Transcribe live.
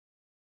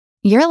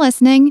You're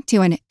listening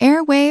to an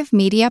Airwave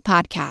Media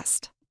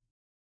Podcast.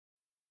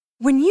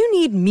 When you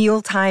need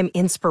mealtime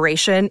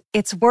inspiration,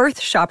 it's worth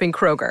shopping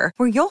Kroger,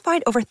 where you'll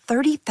find over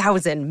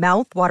 30,000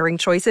 mouth-watering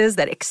choices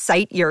that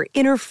excite your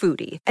inner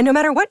foodie. And no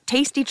matter what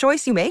tasty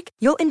choice you make,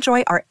 you'll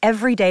enjoy our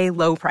everyday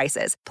low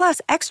prices, plus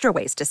extra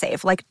ways to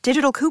save, like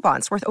digital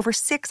coupons worth over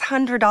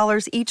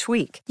 $600 each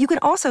week. You can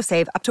also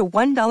save up to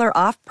 $1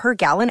 off per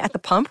gallon at the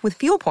pump with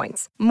fuel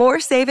points.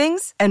 More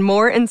savings and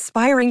more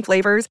inspiring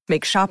flavors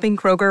make shopping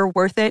Kroger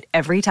worth it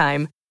every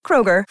time.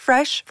 Kroger,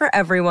 fresh for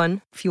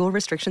everyone. Fuel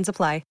restrictions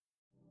apply.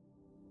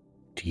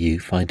 Do you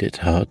find it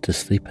hard to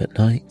sleep at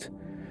night?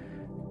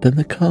 Then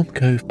the Calm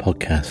Cove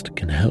podcast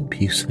can help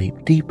you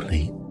sleep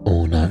deeply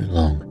all night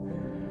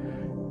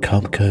long.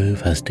 Calm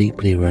Cove has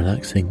deeply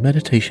relaxing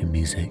meditation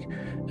music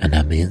and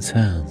ambient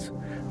sounds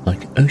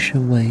like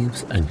ocean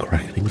waves and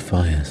crackling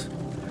fires.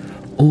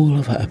 All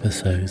of our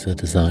episodes are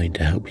designed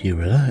to help you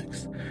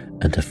relax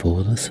and to fall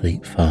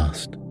asleep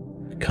fast.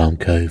 Calm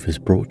Cove is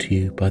brought to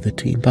you by the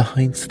team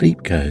behind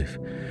Sleep Cove,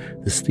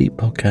 the sleep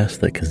podcast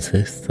that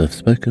consists of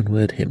spoken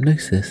word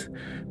hypnosis,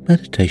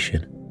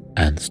 meditation,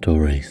 and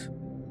stories.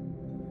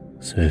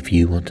 So if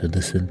you want to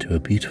listen to a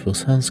beautiful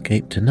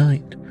soundscape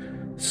tonight,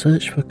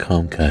 search for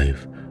Calm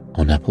Cove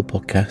on Apple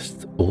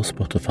Podcasts or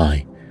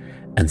Spotify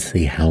and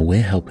see how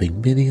we're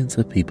helping millions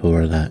of people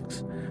relax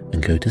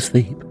and go to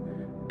sleep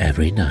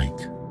every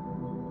night.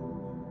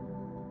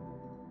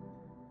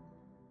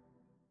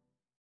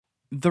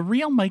 The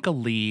Real Michael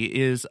Lee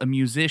is a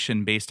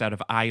musician based out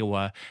of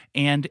Iowa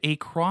and a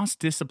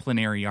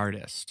cross-disciplinary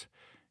artist.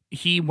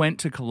 He went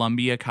to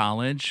Columbia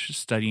College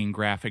studying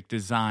graphic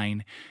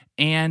design,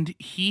 and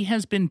he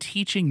has been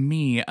teaching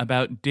me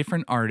about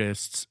different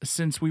artists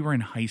since we were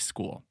in high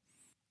school.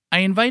 I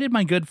invited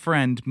my good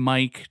friend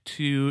Mike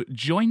to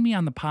join me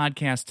on the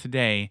podcast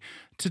today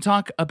to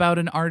talk about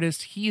an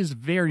artist he is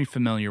very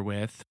familiar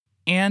with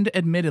and,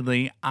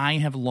 admittedly, I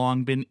have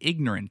long been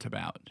ignorant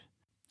about.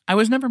 I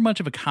was never much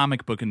of a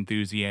comic book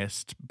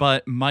enthusiast,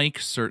 but Mike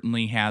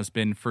certainly has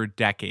been for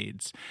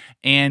decades,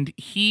 and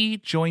he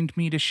joined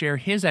me to share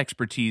his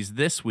expertise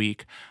this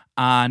week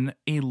on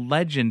a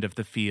legend of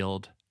the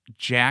field,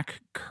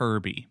 Jack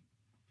Kirby.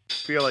 I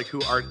feel like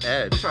who art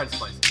Ed? Try to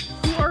spice it.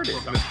 Who art it?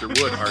 Mr.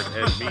 Wood art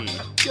Ed me.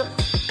 Good.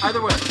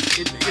 Either way,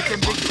 it's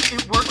ambiguous.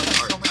 It works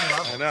on so many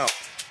levels. I know.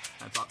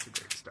 That's off to a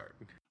great start.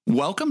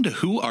 Welcome to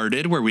Who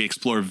Arted, where we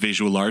explore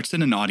visual arts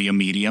in an audio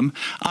medium.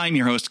 I'm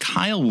your host,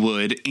 Kyle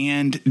Wood,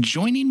 and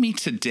joining me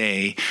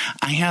today,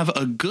 I have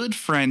a good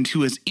friend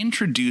who has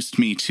introduced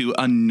me to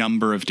a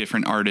number of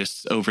different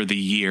artists over the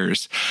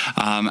years.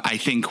 I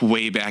think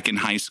way back in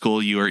high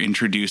school, you were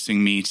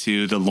introducing me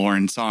to the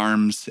Lawrence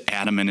Arms,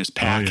 Adam and His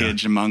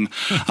Package, among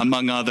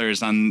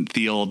others, on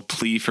the old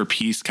Plea for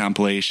Peace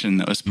compilation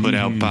that was put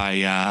out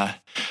by,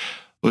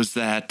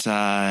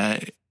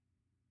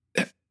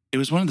 it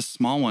was one of the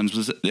small ones.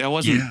 That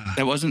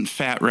wasn't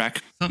Fat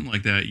Wreck. Something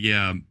like that.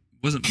 Yeah.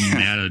 It wasn't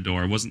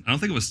Matador. I don't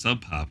think it was Sub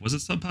Pop. Was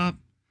it Sub Pop?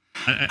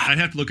 I'd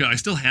have to look at it. I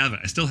still have it.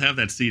 I still have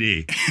that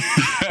CD.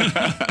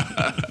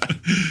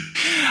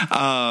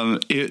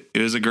 It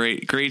was a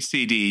great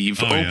CD.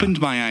 You've opened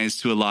my eyes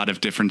to a lot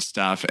of different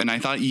stuff, and I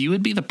thought you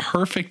would be the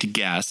perfect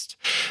guest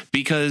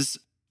because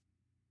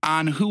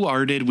on Who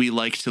Arted, we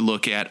like to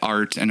look at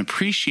art and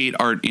appreciate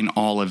art in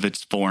all of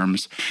its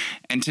forms.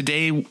 And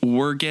today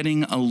we're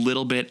getting a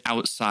little bit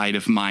outside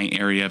of my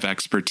area of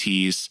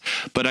expertise,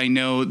 but I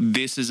know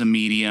this is a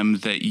medium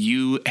that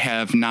you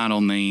have not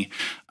only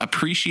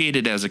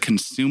appreciated as a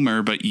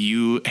consumer, but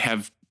you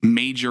have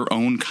made your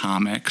own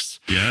comics.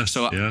 Yes.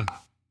 So yeah.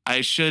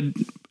 I should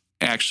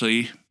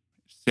actually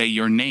say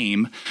your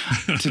name.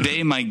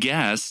 Today, my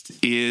guest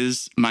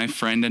is my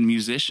friend and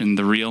musician,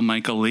 the Real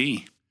Michael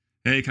Lee.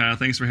 Hey, Kyle,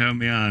 thanks for having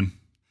me on.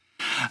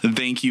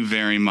 Thank you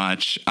very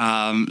much.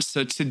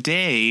 So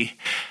today,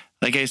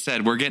 like I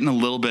said, we're getting a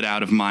little bit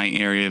out of my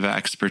area of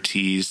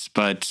expertise,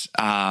 but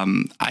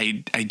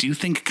I do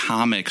think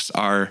comics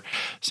are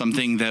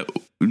something that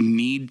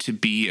need to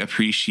be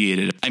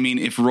appreciated. I mean,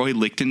 if Roy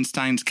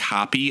Lichtenstein's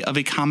copy of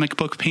a comic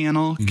book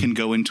panel can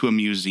go into a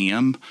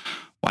museum,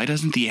 why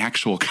doesn't the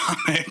actual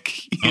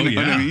comic? You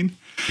know what I mean?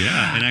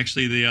 Yeah, and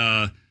actually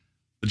the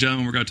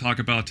gentleman we're going to talk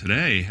about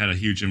today had a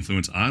huge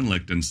influence on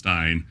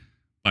Lichtenstein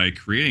by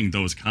creating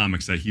those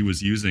comics that he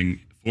was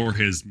using for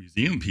his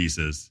museum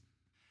pieces.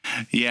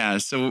 Yeah,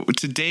 so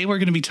today we're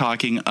going to be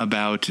talking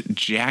about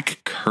Jack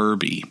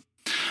Kirby.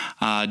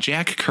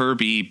 Jack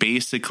Kirby,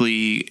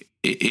 basically,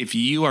 if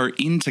you are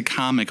into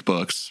comic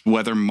books,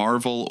 whether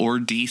Marvel or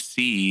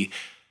DC,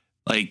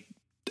 like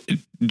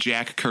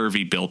Jack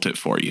Kirby built it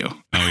for you.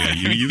 Oh, yeah,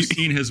 you've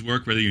seen his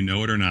work whether you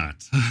know it or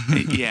not.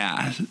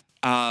 Yeah.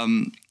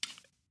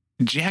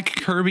 Jack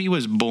Kirby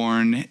was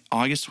born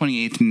August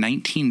 28th,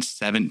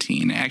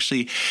 1917.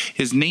 Actually,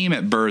 his name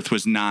at birth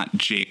was not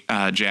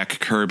Jack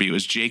Kirby. It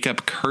was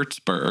Jacob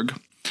Kurtzberg.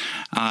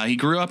 He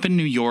grew up in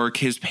New York.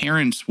 His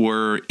parents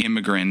were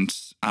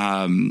immigrants,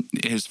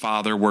 his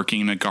father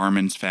working in a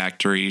garments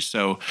factory.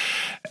 So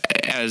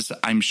as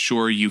I'm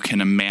sure you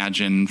can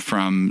imagine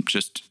from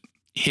just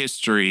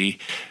history,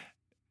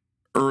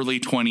 early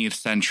 20th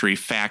century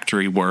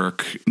factory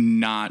work,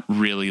 not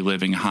really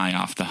living high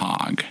off the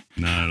hog.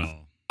 Not at all.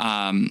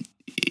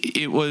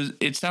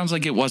 It sounds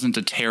like it wasn't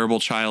a terrible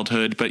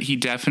childhood, but he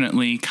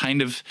definitely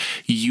kind of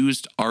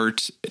used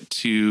art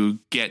to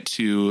get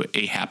to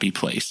a happy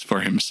place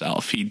for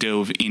himself. He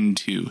dove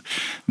into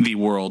the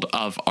world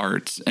of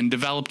art and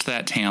developed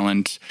that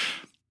talent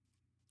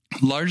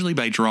largely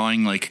by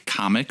drawing like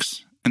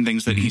comics and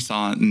things that he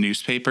saw in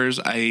newspapers.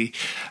 I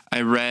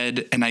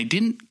read, and I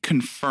didn't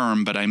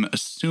confirm, but I'm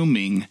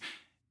assuming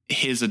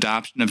his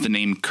adoption of the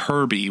name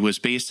Kirby was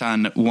based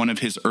on one of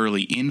his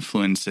early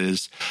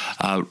influences.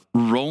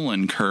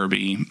 Roland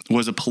Kirby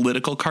was a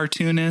political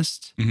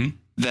cartoonist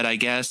that I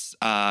guess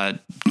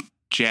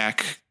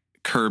Jack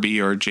Kirby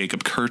or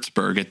Jacob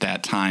Kurtzberg at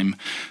that time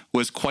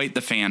was quite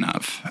the fan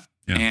of.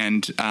 Yeah.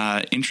 And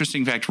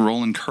interesting fact,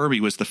 Roland Kirby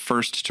was the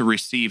first to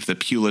receive the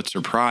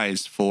Pulitzer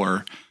Prize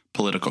for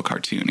political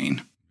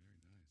cartooning.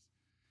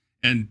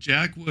 And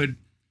Jack would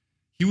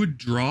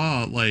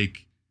draw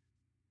like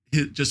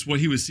just what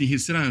he was seeing. He'd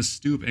sit on a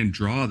stoop and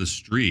draw the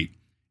street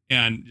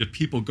and the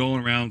people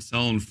going around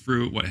selling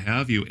fruit, what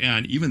have you.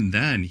 And even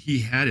then he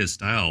had his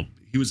style.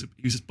 He was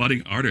a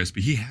budding artist,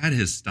 but he had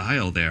his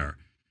style there.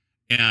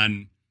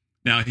 And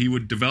now he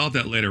would develop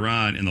that later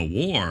on in the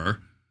war.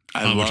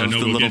 I love the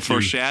little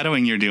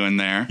foreshadowing you're doing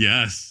there.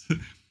 Yes.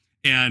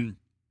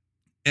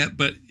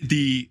 But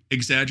the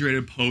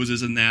exaggerated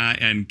poses in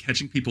that and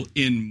catching people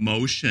in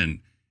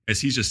motion as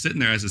he's just sitting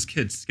there as this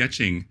kid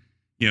sketching,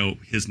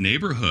 his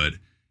neighborhood.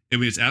 I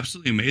mean, it's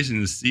absolutely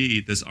amazing to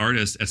see this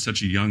artist at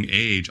such a young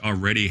age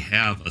already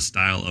have a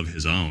style of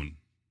his own.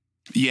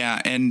 Yeah.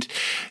 And,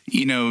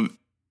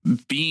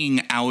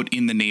 being out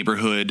in the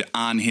neighborhood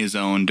on his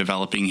own,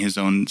 developing his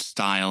own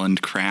style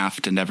and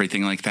craft and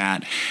everything like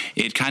that,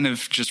 it kind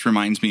of just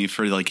reminds me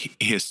for like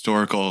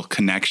historical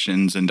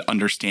connections and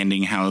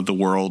understanding how the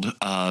world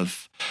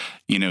of,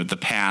 the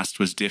past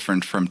was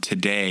different from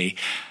today.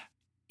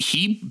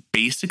 He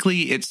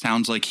basically, it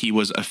sounds like he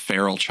was a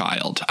feral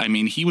child. I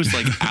mean, he was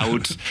like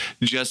out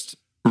just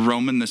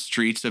roaming the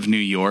streets of New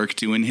York,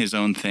 doing his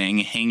own thing,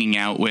 hanging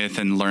out with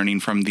and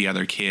learning from the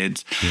other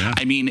kids. Yeah.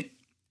 I mean,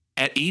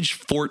 at age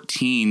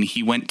 14,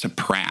 he went to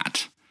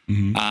Pratt,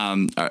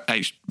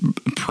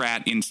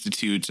 Pratt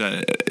Institute,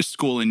 a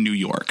school in New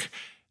York.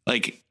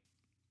 Like,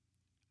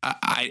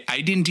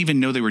 I didn't even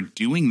know they were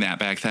doing that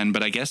back then,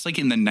 but I guess like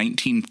in the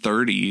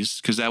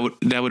 1930s, because that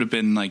would have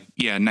been like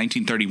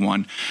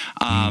 1931.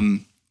 I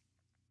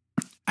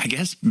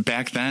guess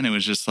back then it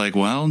was just like,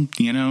 well,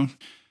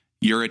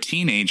 you're a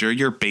teenager,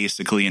 you're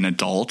basically an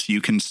adult, you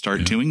can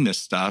start doing this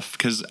stuff.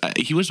 Because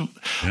he was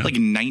like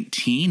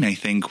 19, I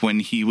think, when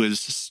he was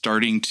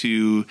starting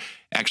to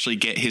actually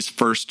get his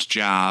first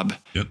job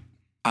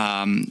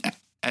at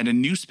a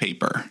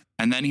newspaper.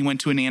 And then he went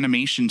to an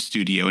animation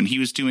studio and he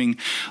was doing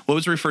what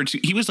was referred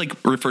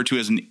to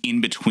as an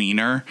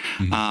in-betweener.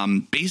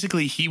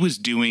 Basically, he was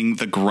doing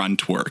the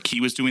grunt work. He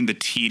was doing the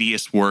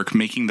tedious work,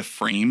 making the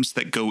frames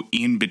that go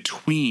in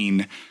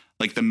between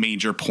like the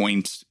major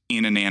points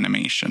in an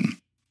animation.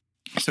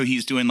 So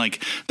he's doing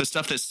like the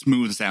stuff that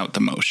smooths out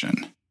the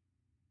motion.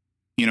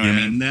 You know what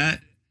I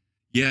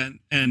mean?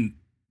 And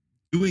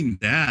doing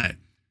that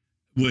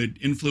would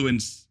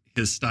influence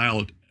his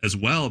style as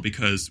well,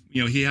 because,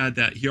 he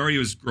already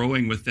was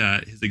growing with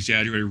that, his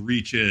exaggerated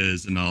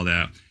reaches and all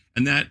that.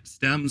 And that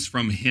stems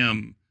from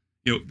him,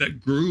 that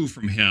grew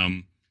from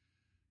him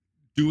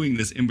doing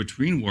this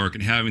in-between work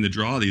and having to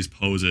draw these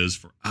poses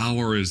for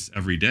hours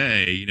every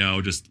day,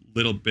 just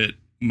little bit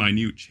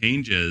minute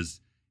changes.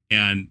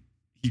 And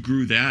he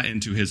grew that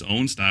into his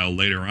own style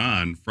later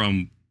on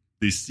from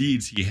the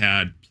seeds he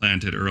had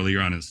planted earlier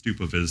on the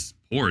stoop of his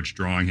porch,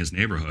 drawing his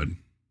neighborhood.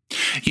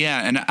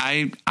 Yeah, and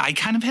I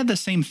kind of had the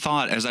same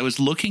thought as I was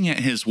looking at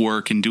his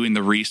work and doing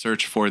the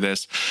research for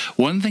this.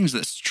 One of the things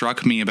that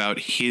struck me about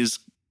his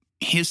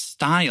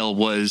style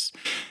was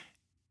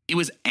it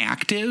was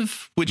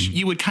active, which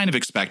you would kind of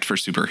expect for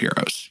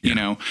superheroes,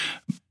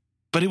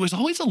 but it was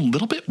always a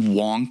little bit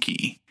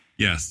wonky.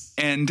 Yes.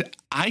 And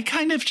I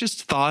kind of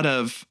just thought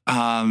of,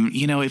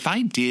 if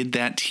I did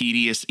that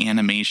tedious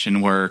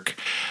animation work,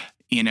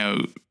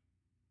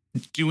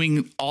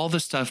 doing all the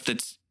stuff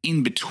that's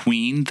in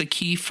between the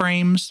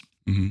keyframes,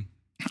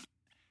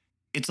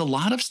 it's a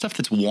lot of stuff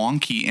that's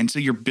wonky. And so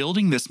you're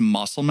building this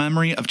muscle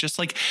memory of just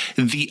like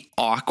the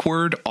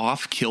awkward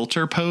off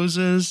kilter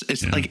poses.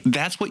 It's like,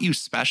 that's what you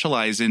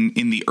specialize in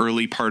the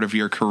early part of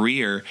your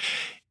career.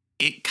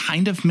 It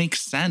kind of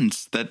makes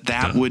sense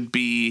that would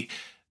be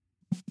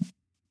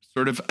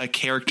sort of a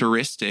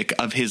characteristic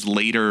of his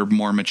later,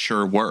 more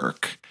mature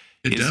work.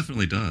 It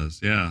definitely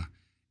does. Yeah.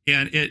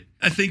 And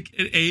I think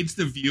it aids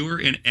the viewer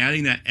in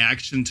adding that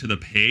action to the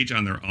page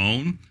on their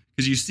own.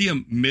 Because you see a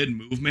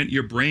mid-movement,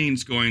 your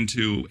brain's going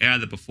to add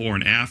the before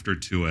and after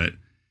to it.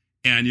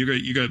 And you're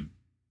going to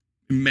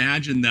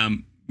imagine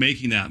them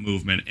making that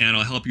movement. And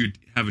it'll help you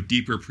have a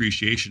deeper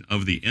appreciation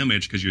of the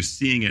image because you're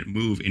seeing it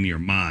move in your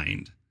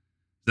mind.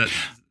 Does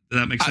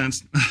that make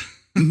sense?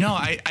 No,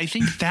 I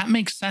think that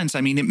makes sense.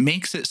 I mean, it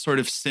makes it sort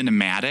of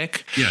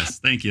cinematic. Yes,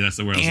 thank you. That's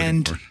the word I was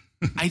looking for.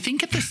 I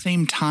think at the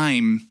same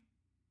time,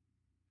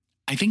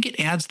 I think it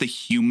adds the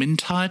human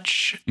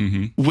touch,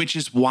 which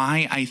is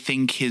why I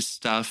think his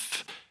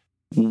stuff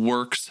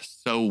works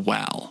so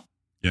well.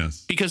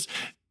 Yes. Because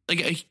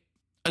like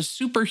a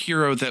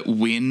superhero that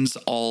wins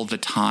all the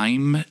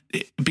time,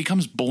 it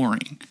becomes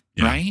boring,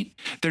 right?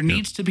 There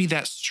needs to be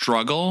that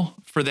struggle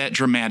for that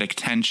dramatic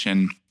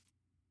tension.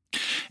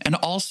 And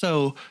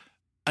also,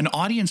 an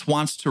audience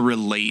wants to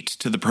relate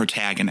to the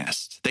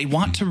protagonist. They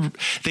want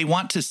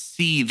to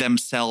see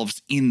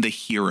themselves in the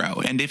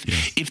hero. And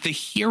if the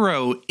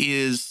hero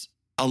is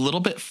a little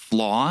bit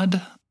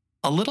flawed,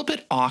 a little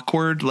bit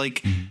awkward,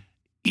 like,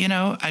 you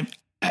know,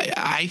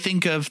 I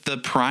think of the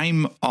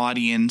prime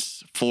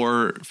audience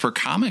for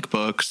comic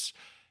books,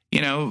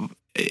 you know,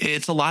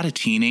 it's a lot of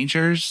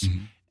teenagers,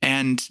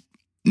 and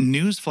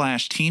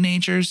newsflash,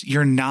 teenagers,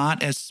 you're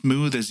not as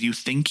smooth as you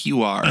think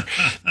you are.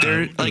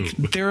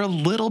 They're a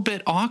little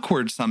bit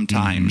awkward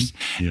sometimes.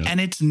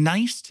 And it's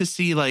nice to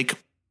see, like,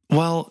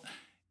 well,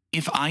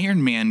 if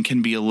Iron Man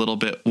can be a little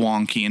bit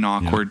wonky and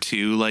awkward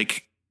too,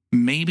 like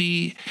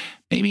maybe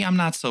I'm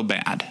not so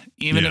bad.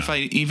 Even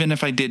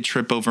if I did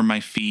trip over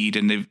my feet,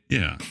 and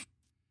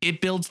it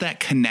builds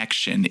that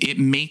connection. It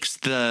makes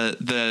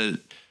the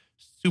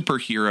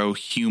superhero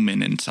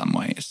human in some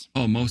ways.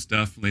 Oh, most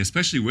definitely.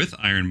 Especially with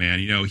Iron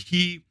Man. You know,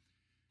 he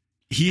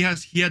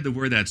had to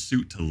wear that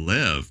suit to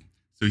live.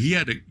 So he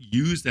had to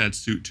use that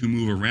suit to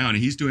move around. And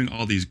he's doing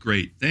all these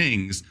great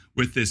things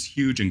with this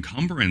huge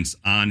encumbrance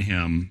on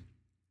him.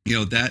 You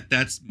know,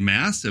 that's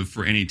massive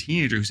for any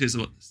teenager who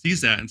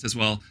sees that and says,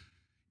 well,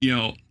 you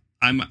know,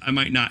 I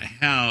might not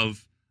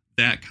have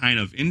that kind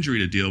of injury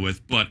to deal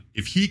with, but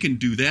if he can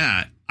do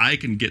that, I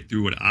can get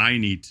through what I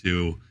need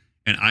to,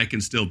 and I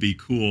can still be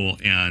cool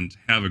and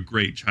have a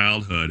great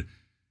childhood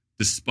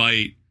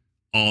despite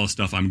all the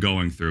stuff I'm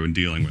going through and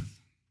dealing with.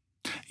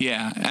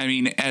 Yeah. I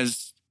mean,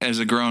 as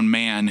a grown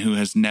man who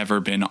has never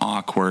been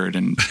awkward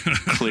and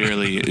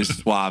clearly as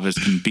suave as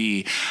can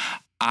be,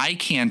 I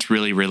can't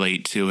really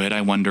relate to it.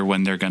 I wonder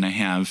when they're going to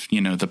have, you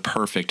know, the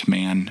perfect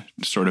man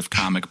sort of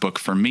comic book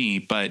for me.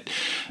 But,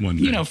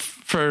 you know,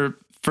 for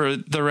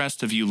the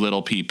rest of you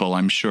little people,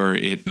 I'm sure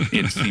it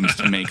seems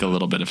to make a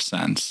little bit of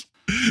sense.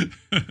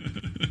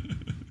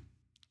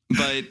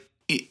 But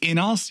in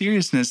all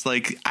seriousness,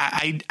 like,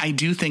 I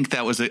do think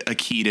that was a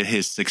key to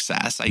his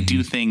success. I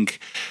do think,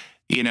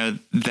 you know,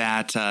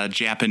 that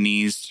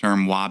Japanese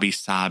term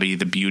wabi-sabi,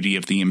 the beauty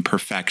of the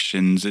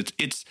imperfections,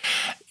 it's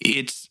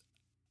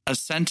a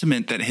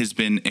sentiment that has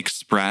been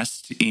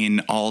expressed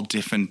in all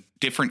different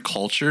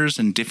cultures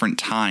and different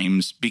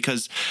times,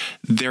 because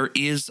there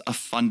is a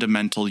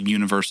fundamental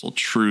universal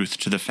truth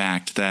to the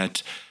fact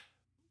that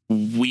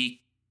we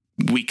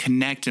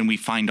connect and we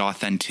find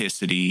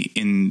authenticity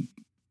in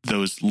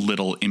those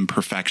little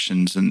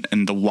imperfections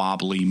and the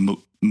wobbly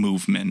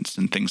movements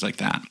and things like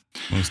that.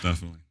 Most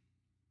definitely.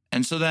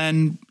 And so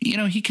then, you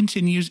know, he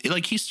continues,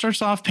 like, he starts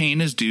off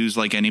paying his dues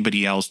like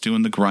anybody else,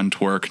 doing the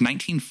grunt work.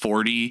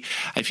 1940,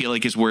 I feel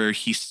like, is where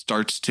he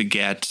starts to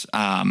get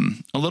a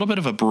little bit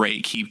of a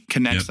break. He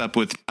connects up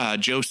with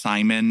Joe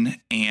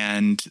Simon,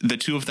 and the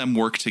two of them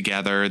work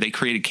together. They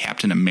created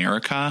Captain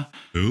America.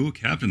 Ooh,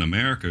 Captain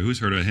America. Who's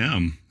heard of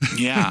him?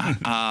 Yeah.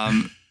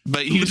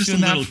 But he was just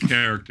doing a little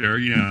character,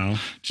 you know.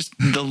 Just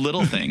the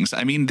little things.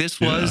 I mean,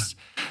 this was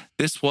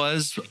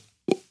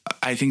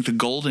I think the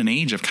golden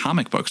age of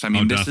comic books. I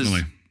mean, this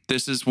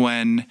is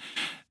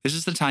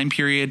the time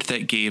period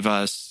that gave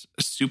us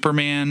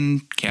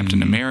Superman,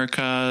 Captain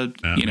America,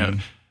 Batman. You know,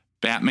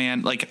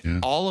 Batman, like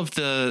all of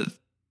the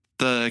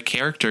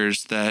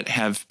characters that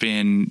have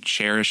been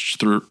cherished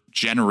through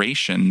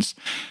generations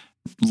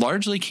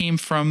largely came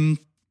from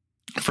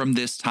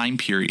this time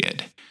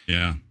period.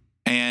 Yeah.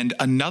 And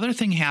another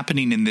thing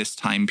happening in this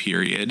time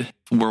period,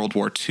 World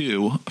War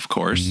II, of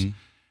course,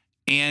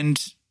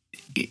 and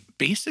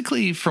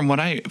basically, from what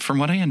I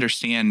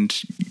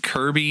understand,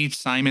 Kirby,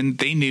 Simon,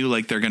 they knew,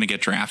 like, they're going to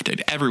get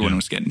drafted. Everyone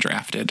was getting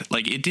drafted.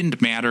 Like, it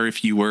didn't matter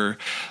if you were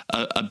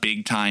a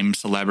big time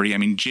celebrity. I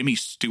mean, Jimmy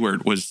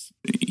Stewart was,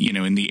 you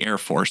know, in the Air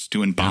Force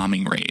doing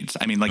bombing raids.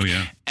 I mean, like,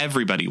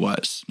 everybody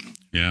was.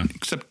 Yeah.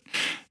 Except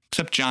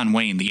John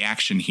Wayne, the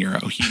action hero.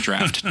 He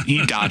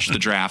dodged the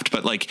draft.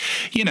 But, like,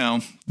 you know,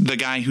 the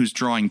guy who's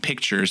drawing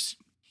pictures,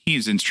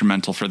 he's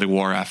instrumental for the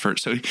war effort.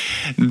 So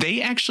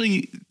they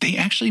actually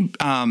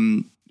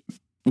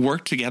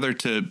worked together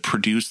to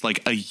produce like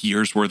a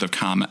year's worth of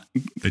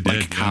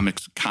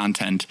comics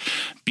content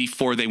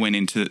before they went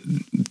into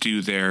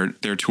do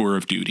their tour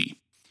of duty.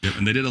 Yep,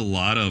 and they did a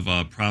lot of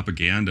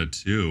propaganda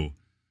too,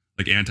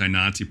 like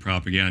anti-Nazi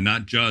propaganda,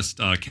 not just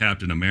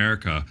Captain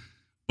America,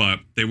 but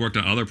they worked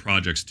on other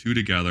projects too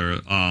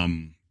together.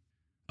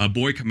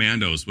 Boy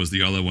Commandos was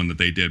the other one that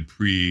they did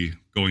pre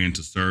going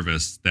into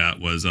service. That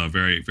was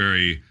very,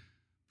 very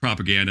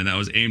propaganda, and that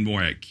was aimed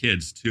more at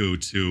kids too,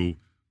 to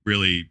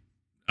really,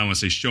 I want to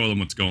say, show them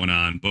what's going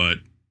on, but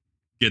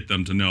get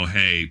them to know,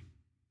 hey,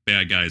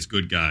 bad guys,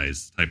 good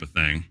guys type of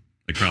thing,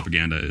 like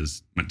propaganda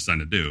is designed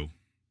to do.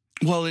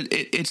 Well,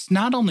 it's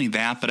not only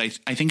that, but I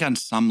think on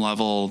some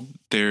level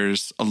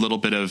there's a little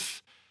bit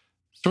of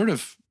sort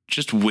of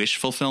just wish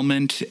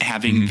fulfillment,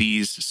 having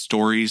these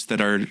stories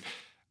that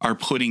are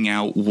putting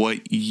out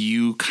what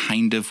you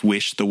kind of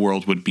wish the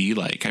world would be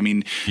like. I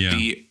mean,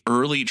 the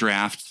early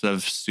drafts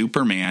of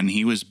Superman,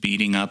 he was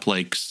beating up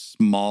like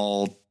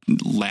small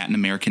Latin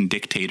American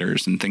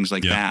dictators and things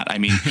like that. I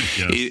mean,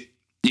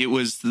 it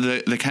was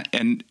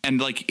and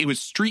like it was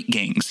street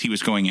gangs he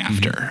was going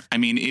after. I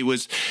mean, it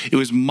was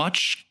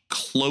much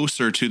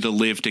closer to the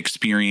lived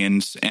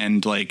experience,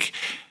 and like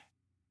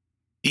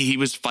he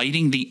was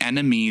fighting the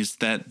enemies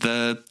that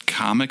the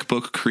comic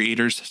book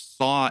creators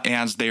saw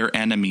as their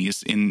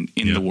enemies in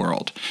the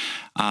world.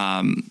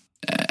 And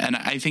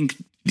I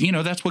think,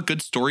 that's what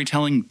good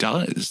storytelling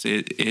does.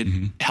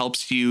 It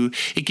helps you,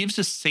 it gives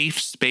a safe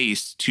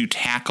space to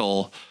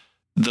tackle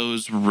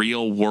those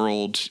real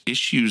world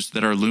issues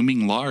that are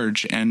looming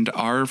large and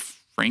are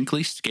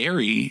frankly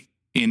scary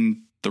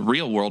in the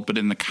real world. But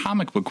in the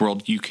comic book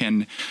world, you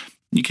can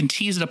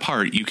tease it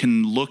apart. You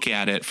can look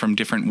at it from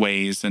different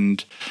ways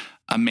and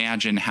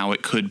imagine how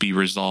it could be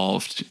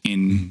resolved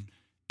in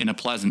a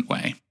pleasant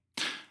way.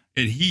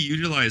 And he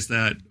utilized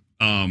that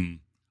a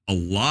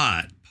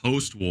lot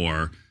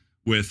post-war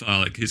with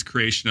like his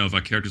creation of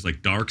characters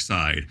like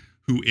Darkseid,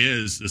 who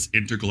is this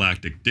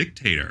intergalactic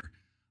dictator.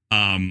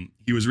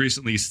 He was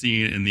recently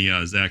seen in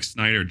the Zack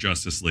Snyder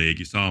Justice League.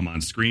 You saw him on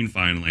screen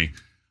finally,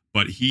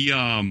 but he's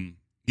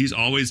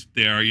always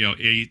there.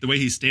 The way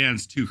he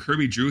stands too.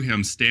 Kirby drew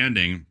him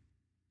standing,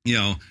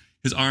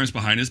 his arms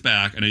behind his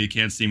back. I know you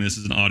can't see me. This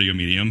is an audio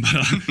medium,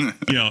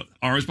 but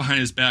arms behind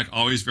his back,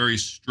 always very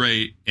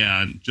straight,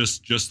 and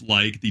just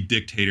like the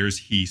dictators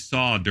he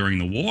saw during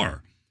the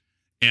war.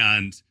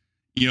 And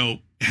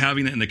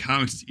having that in the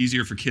comics, it's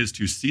easier for kids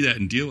to see that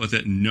and deal with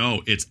it.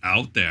 No, it's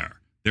out there.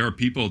 There are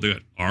people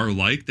that are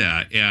like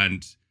that,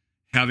 and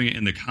having it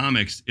in the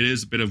comics, it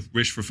is a bit of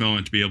wish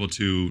fulfillment to be able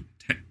to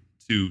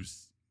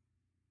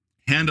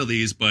handle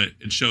these, but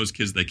it shows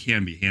kids they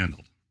can be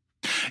handled.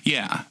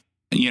 Yeah.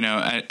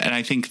 And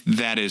I think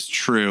that is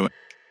true.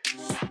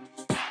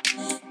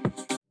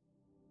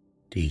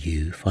 Do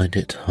you find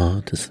it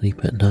hard to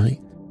sleep at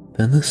night?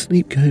 Then the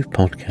Sleep Cove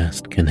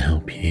podcast can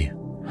help you.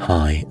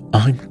 Hi,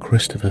 I'm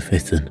Christopher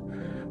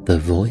Fitton, the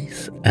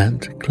voice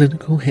and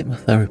clinical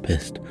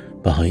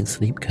hypnotherapist behind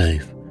Sleep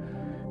Cove.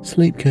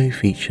 Sleep Cove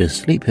features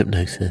sleep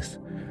hypnosis,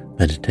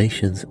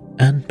 meditations,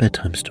 and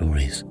bedtime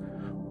stories,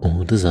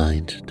 all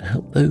designed to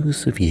help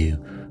those of you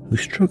who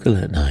struggle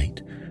at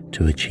night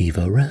to achieve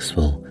a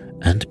restful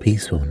and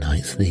peaceful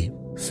night's sleep.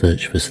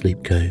 Search for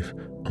Sleep Cove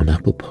on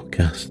Apple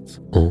Podcasts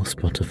or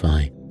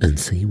Spotify and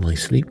see why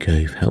Sleep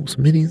Cove helps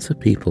millions of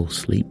people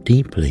sleep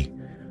deeply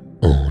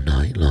all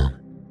night long.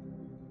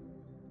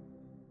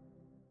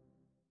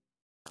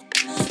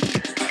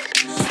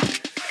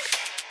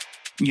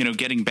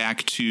 Getting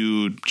back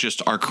to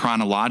just our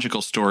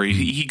chronological story,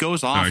 he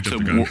goes off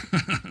to.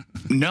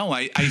 No,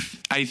 I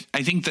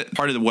think that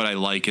part of what I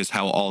like is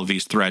how all of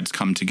these threads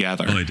come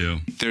together. Oh, I do.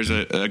 There's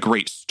a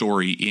great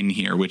story in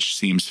here, which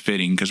seems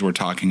fitting because we're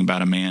talking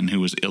about a man who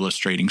was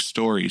illustrating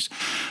stories.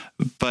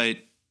 But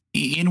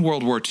in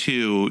World War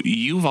II,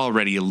 you've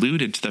already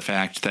alluded to the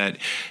fact that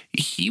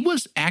he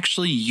was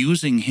actually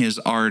using his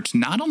art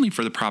not only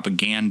for the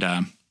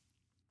propaganda,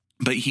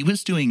 but he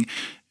was doing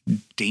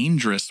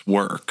dangerous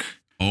work.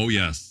 Oh,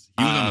 yes.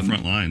 He was on the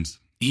front lines.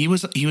 He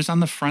was on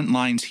the front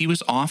lines. He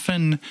was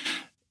often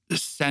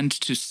sent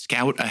to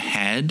scout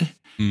ahead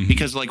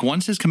because like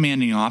once his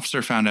commanding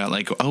officer found out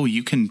like, oh,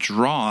 you can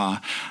draw,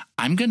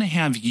 I'm going to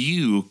have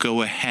you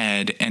go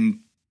ahead and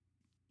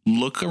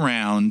look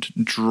around,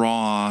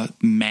 draw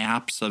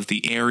maps of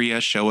the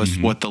area, show us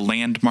what the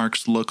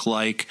landmarks look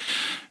like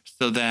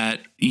so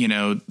that,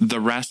 the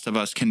rest of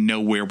us can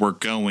know where we're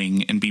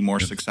going and be more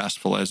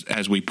successful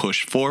as we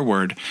push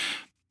forward.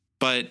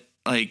 But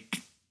like,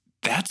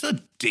 that's a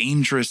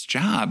dangerous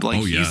job.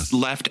 Like he's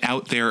left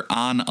out there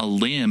on a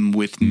limb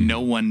with no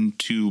one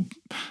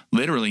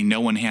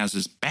has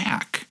his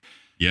back.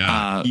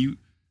 Yeah.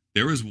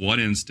 There was one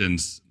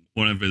instance,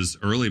 one of his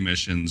early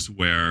missions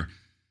where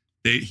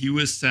he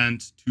was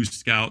sent to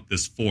scout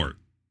this fort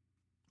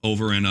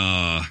over in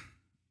the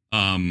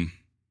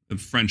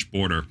French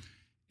border.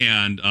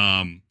 And,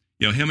 him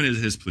and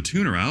his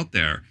platoon are out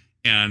there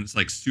and it's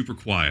like super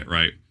quiet,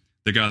 right?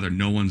 They got there,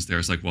 no one's there.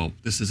 It's like, well,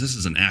 this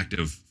is an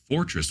active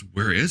fortress.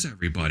 Where is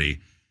everybody?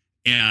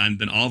 And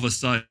then all of a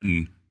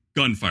sudden,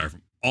 gunfire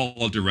from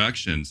all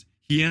directions.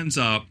 He ends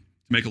up, to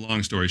make a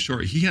long story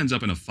short, he ends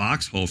up in a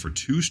foxhole for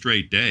 2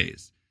 straight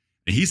days.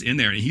 And he's in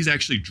there and he's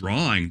actually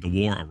drawing the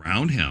war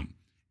around him.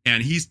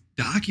 And he's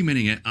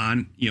documenting it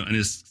on, in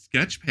his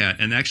sketch pad.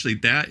 And actually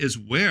that is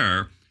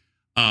where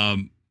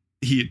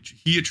he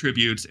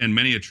attributes, and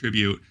many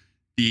attribute,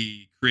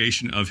 the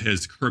creation of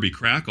his Kirby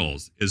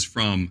Crackles is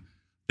from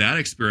that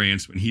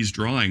experience when he's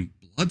drawing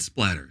blood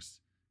splatters,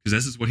 because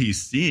this is what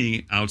he's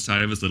seeing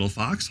outside of his little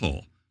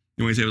foxhole.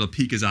 And when he's able to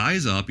peek his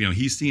eyes up,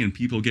 he's seeing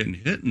people getting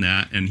hit in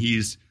that, and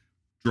he's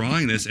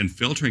drawing this and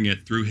filtering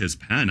it through his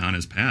pen on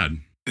his pad.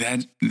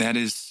 That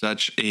is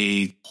such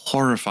a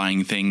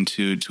horrifying thing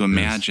to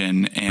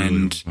imagine,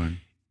 and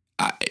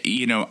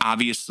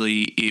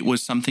obviously it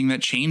was something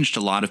that changed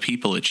a lot of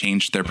people. It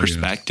changed their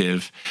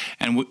perspective.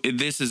 Yes. And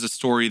this is a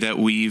story that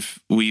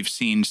we've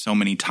seen so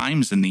many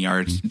times in the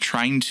arts,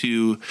 trying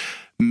to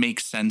make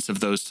sense of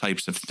those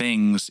types of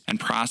things and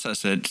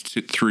process it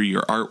through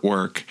your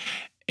artwork.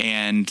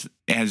 And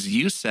as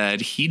you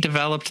said, he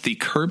developed the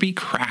Kirby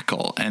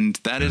crackle. And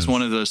that is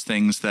one of those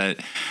things that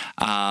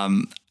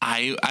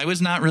I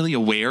was not really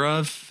aware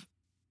of,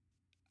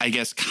 I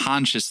guess,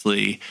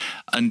 consciously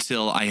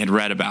until I had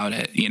read about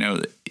it.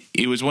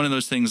 It was one of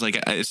those things,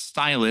 like a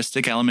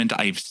stylistic element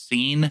I've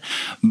seen,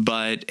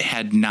 but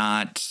had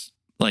not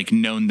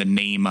known the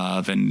name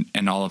of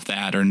and all of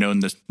that, or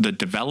known the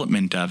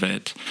development of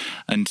it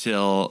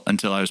until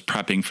I was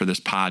prepping for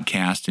this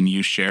podcast and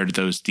you shared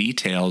those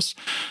details.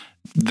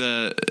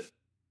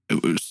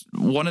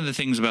 One of the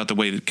things about the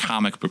way that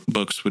comic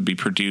books would be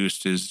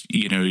produced is,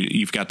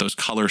 you've got those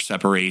color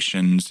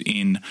separations.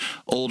 In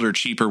older,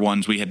 cheaper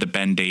ones, we had the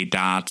Ben-Day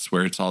dots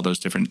where it's all those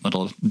different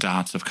little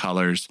dots of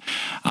colors.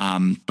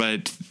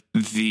 But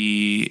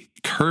the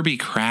Kirby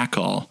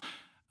crackle,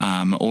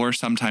 or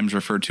sometimes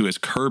referred to as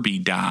Kirby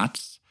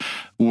dots,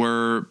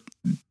 were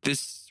this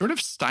sort of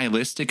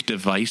stylistic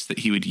device that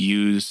he would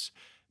use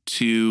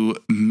to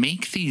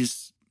make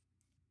these,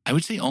 I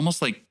would say, almost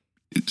like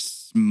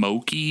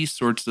smoky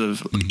sorts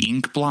of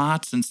ink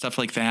blots and stuff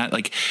like that.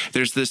 Like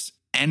there's this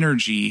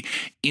energy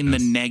in the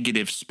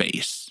negative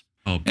space.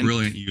 Oh,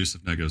 brilliant use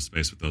of negative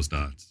space with those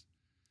dots.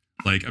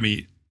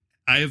 You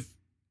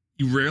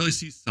rarely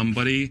see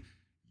somebody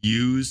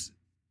use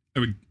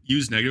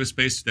negative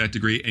space to that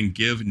degree and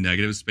give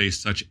negative space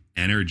such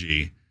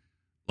energy.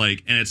 And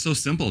it's so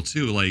simple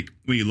too.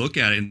 When you look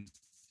at it and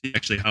see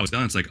actually how it's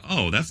done, it's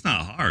oh, that's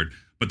not hard.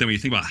 But then when you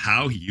think about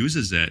how he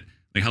uses it,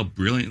 how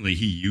brilliantly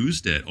he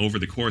used it over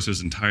the course of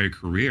his entire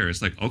career,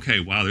 it's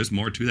okay, wow, there's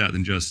more to that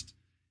than just,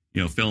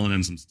 filling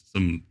in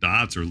some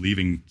dots or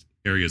leaving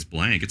areas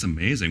blank. It's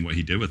amazing what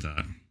he did with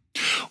that.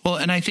 Well,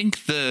 and I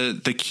think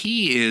the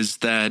key is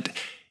that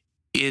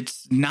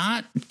it's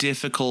not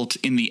difficult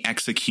in the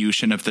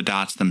execution of the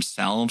dots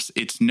themselves.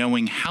 It's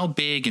knowing how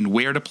big and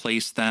where to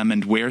place them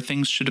and where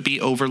things should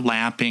be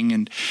overlapping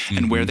and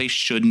where they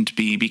shouldn't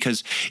be,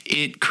 because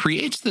it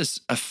creates this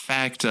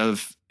effect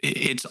of,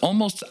 it's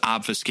almost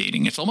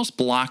obfuscating. It's almost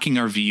blocking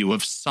our view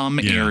of some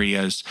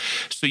areas.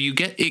 So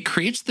it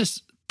creates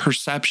this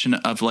perception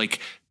of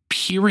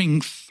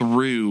peering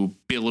through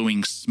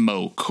billowing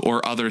smoke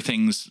or other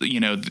things.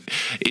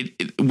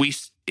 It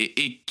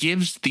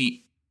gives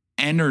the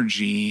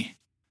energy,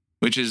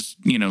 which is,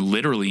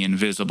 literally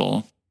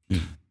invisible,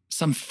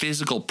 some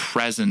physical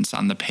presence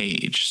on the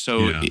page.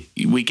 So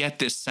we get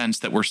this sense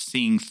that we're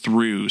seeing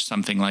through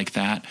something like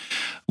that,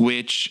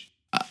 which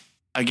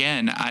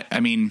again, I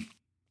mean,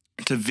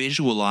 to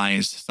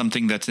visualize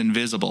something that's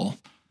invisible,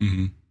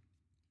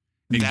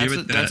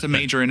 that's a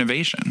major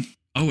innovation.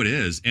 Oh, it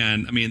is.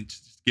 And I mean,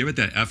 just give it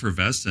that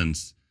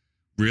effervescence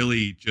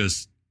really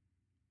just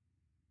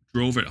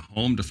drove it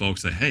home to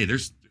folks that, hey,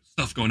 there's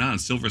stuff going on.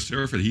 Silver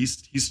Surfer,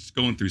 he's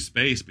going through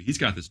space, but he's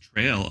got this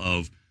trail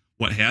of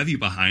what have you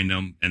behind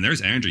him, and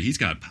there's energy. He's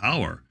got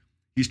power.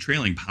 He's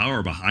trailing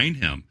power behind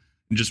him,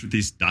 and just with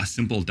these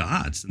simple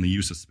dots and the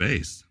use of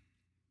space.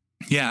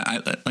 Yeah,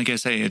 like I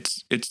say,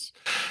 it's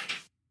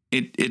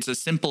a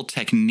simple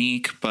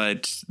technique,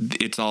 but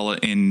it's all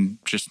in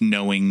just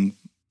knowing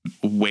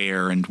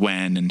where and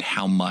when and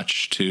how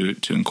much to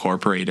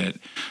incorporate it.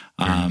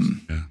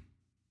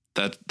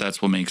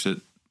 That's what makes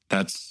it.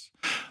 That's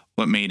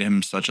what made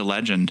him such a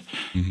legend.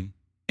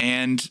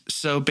 And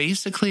so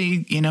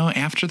basically,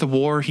 after the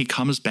war, he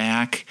comes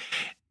back,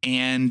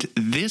 and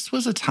this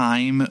was a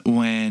time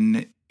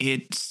when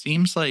it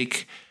seems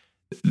like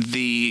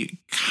the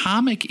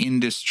comic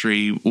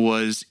industry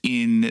was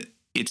in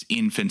its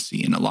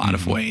infancy in a lot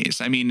of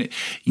ways. I mean,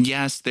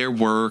 yes, there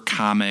were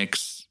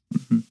comics,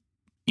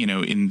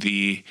 in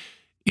the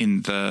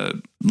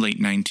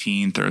late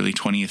 19th, early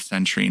 20th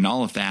century and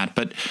all of that.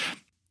 But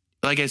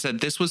like I said,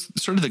 this was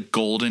sort of the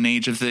golden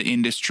age of the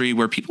industry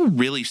where people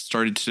really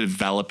started to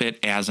develop it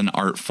as an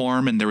art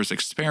form, and there was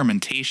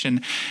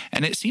experimentation.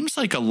 And it seems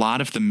like a lot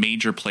of the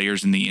major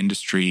players in the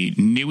industry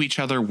knew each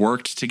other,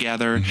 worked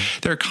together.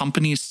 There are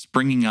companies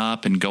springing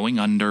up and going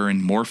under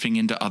and morphing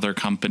into other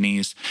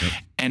companies.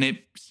 And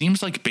it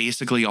seems like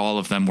basically all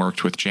of them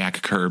worked with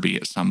Jack Kirby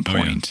at some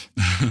point.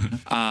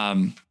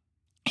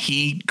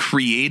 He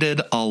created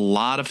a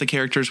lot of the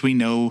characters we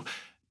know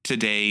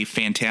today: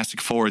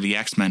 Fantastic Four, the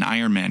X-Men,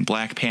 Iron Man,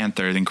 Black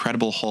Panther, the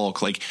Incredible Hulk.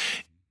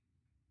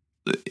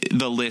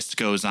 The list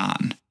goes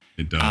on.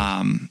 It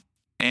does.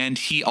 And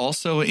he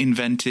also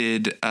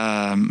invented,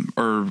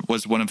 or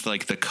was one of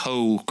the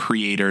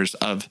co-creators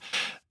of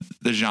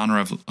the genre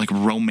of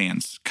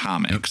romance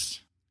comics.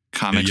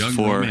 Comics young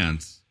for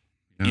romance.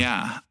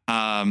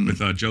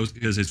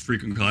 With his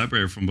frequent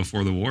collaborator from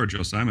before the war,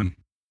 Joe Simon.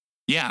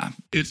 Yeah.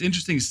 It's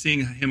interesting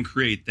seeing him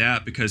create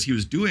that, because he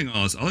was doing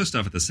all this other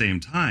stuff at the same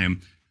time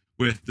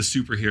with the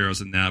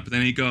superheroes and that. But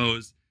then he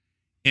goes,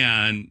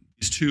 and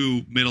these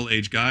two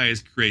middle-aged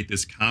guys create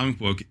this comic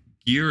book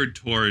geared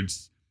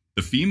towards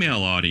the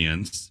female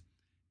audience.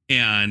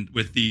 and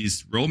with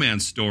these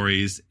romance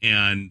stories,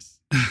 and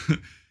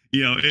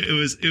it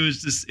was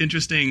just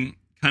interesting,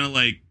 kind of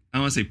like, I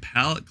don't want to say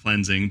palate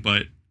cleansing,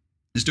 but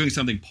just doing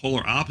something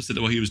polar opposite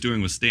of what he was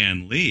doing with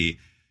Stan Lee,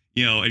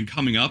 and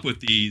coming up with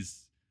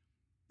these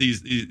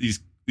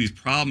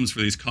problems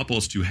for these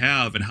couples to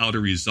have and how to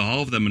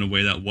resolve them in a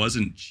way that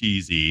wasn't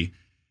cheesy.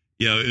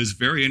 It was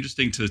very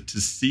interesting to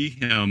see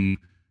him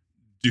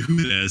do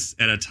this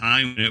at a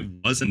time when it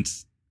wasn't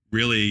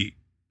really,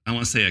 I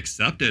want to say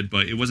accepted,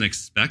 but it wasn't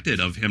expected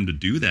of him to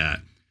do that.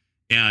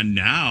 And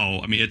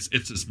now, I mean, it's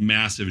this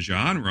massive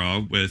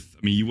genre with,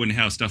 I mean, you wouldn't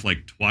have stuff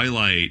like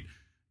Twilight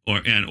or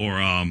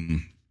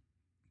anything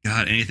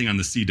on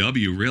the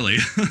CW really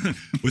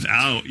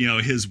without,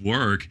 his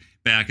work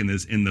back in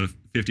the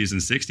 50s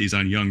and 60s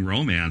on young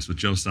romance with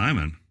Joe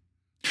Simon.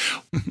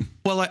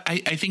 Well,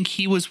 I think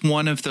he was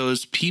one of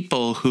those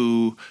people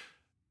who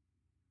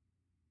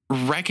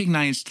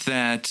recognized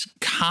that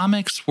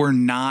comics were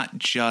not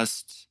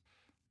just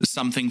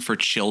something for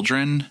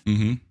children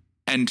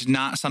and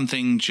not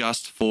something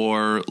just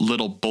for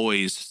little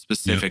boys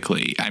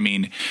specifically. Yep. I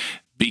mean,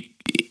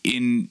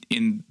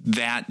 in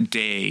that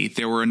day,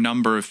 there were a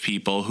number of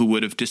people who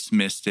would have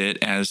dismissed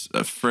it as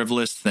a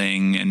frivolous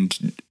thing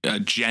and a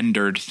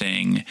gendered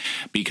thing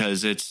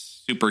because it's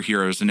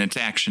superheroes and it's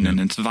action and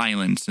it's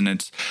violence and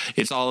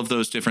it's all of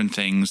those different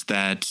things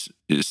that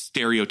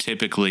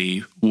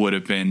stereotypically would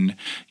have been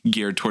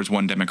geared towards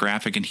one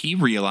demographic. And he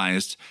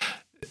realized,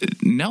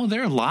 no,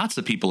 there are lots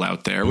of people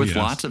out there with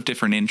lots of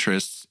different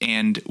interests,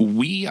 and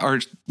we are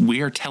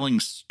telling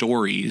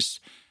stories,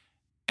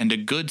 and a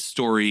good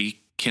story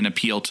can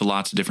appeal to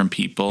lots of different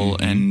people,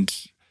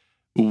 and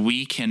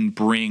we can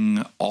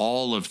bring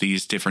all of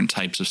these different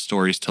types of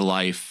stories to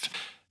life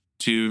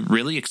to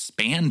really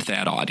expand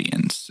that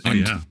audience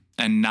and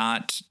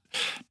not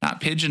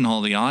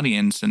pigeonhole the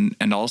audience,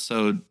 and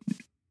also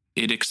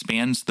it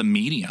expands the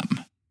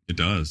medium. It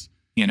does.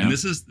 And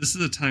this is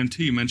a time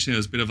too, you mentioned it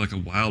was a bit of like a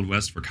Wild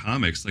West for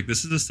comics. Like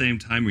this is the same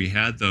time we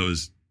had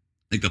those,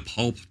 like the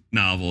pulp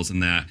novels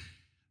and that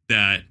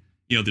the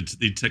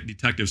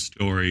detective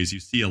stories. You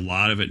see a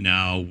lot of it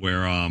now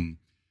where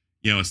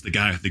it's the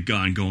guy with the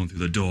gun going through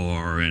the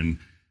door, and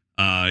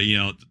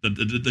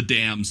the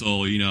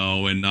damsel,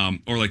 and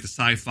or like the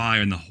sci-fi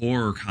and the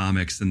horror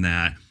comics and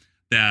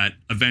that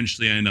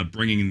eventually end up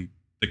bringing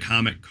the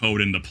comic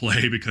code into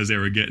play because they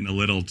were getting a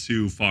little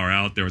too far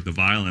out there with the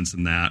violence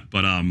and that.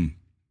 But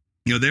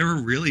they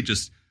were really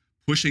just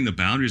pushing the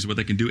boundaries of what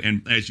they can do,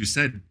 and as you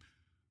said,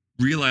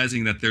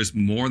 realizing that there's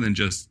more than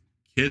just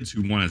kids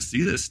who want to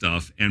see this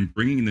stuff and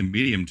bringing the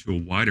medium to a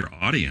wider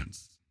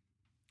audience.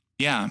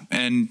 Yeah,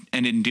 and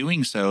in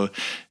doing so,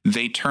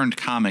 they turned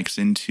comics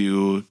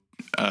into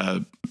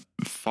a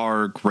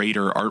far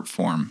greater art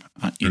form.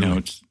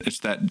 It's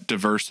that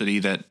diversity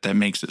that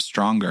makes it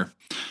stronger.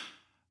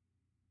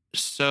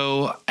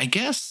 So I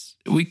guess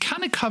we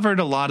kind of covered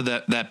a lot of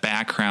that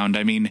background.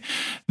 I mean,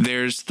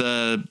 there's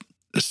the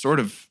sort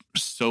of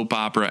soap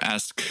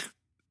opera-esque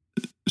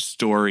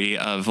story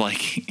of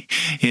like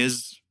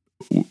his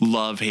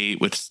love-hate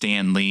with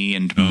Stan Lee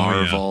and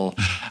Marvel.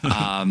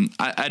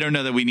 I don't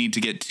know that we need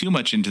to get too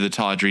much into the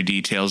tawdry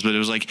details, but it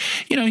was like,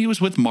 he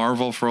was with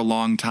Marvel for a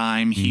long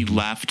time. He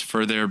left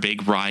for their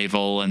big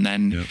rival, and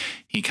then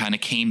he kind of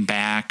came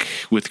back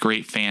with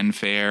great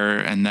fanfare,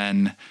 and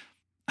then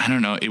I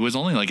don't know, it was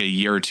only like a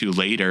year or two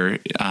later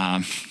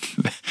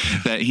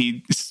that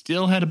he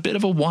still had a bit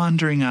of a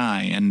wandering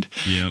eye, and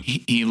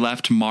he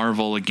left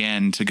Marvel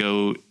again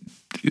to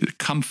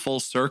come full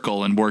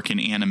circle and work in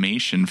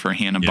animation for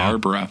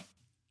Hanna-Barbera.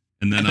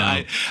 And then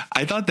I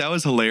thought that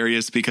was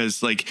hilarious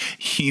because like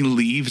he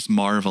leaves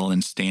Marvel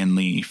and Stan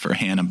Lee for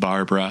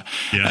Hanna-Barbera,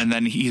 and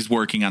then he's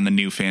working on the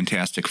new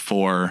Fantastic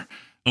Four.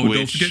 Oh,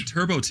 don't forget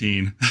Turbo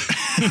Teen.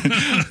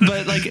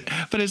 but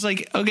it's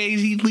like, okay,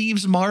 he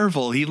leaves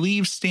Marvel, he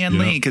leaves Stan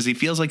Lee because he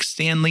feels like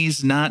Stan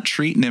Lee's not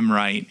treating him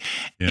right,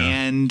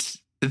 and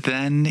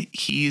then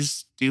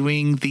he's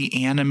doing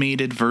the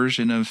animated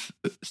version of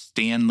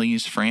Stan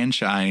Lee's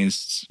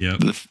franchise,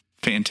 the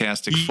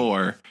Fantastic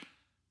Four.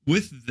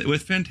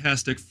 With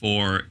Fantastic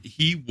Four,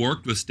 he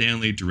worked with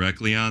Stan Lee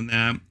directly on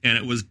that, and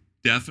it was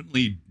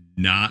definitely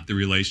not the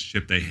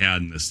relationship they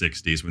had in the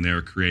 60s when they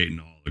were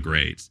creating all the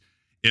greats.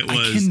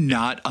 I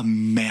cannot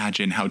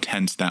imagine how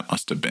tense that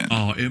must have been.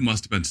 Oh, it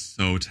must have been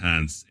so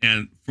tense.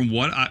 And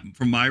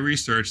from my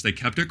research, they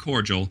kept it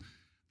cordial.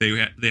 They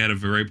had a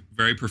very,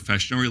 very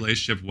professional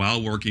relationship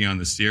while working on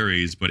the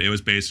series, but it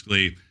was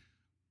basically,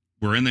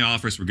 we're in the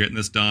office, we're getting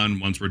this done.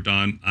 Once we're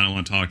done, I don't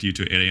want to talk to you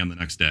till 8 a.m. the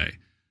next day.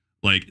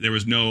 Like, there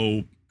was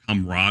no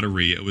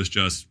camaraderie. It was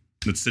just,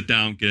 let's sit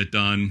down, get it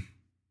done,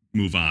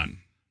 move on.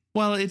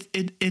 Well,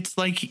 it's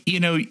like,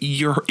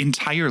 your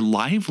entire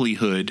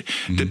livelihood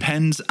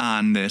depends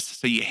on this.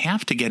 So you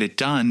have to get it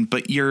done,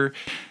 but you're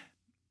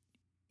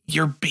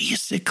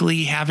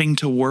basically having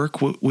to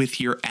work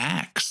with your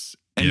ex,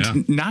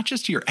 and not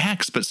just your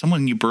ex, but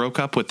someone you broke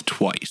up with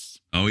twice.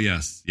 Oh,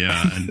 yes.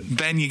 Yeah. And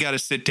then you got to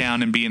sit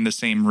down and be in the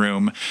same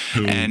room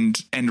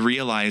and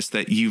realize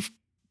that you've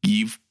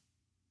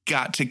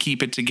got to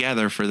keep it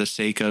together for the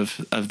sake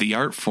of the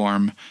art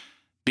form,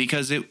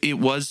 because it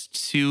was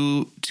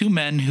two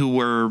men who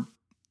were,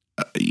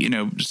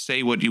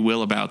 say what you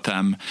will about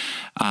them,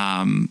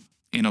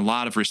 in a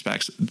lot of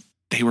respects,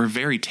 they were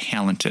very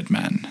talented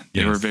men.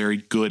 They were very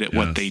good at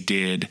what they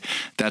did.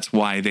 That's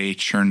why they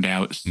churned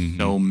out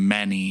so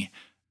many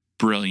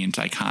brilliant,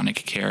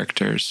 iconic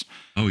characters.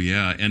 Oh,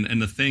 yeah. And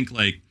to think,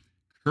 like,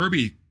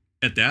 Kirby,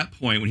 at that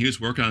point, when he was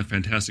working on the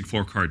Fantastic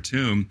Four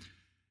cartoon,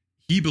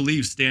 he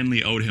believed Stan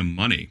Lee owed him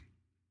money.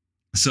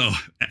 So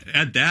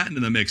add that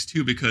into the mix,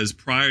 too, because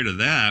prior to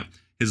that,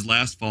 his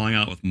last falling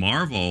out with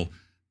Marvel,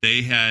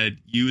 they had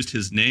used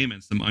his name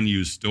in some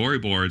unused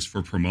storyboards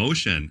for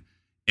promotion,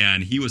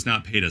 and he was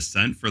not paid a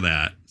cent for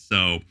that.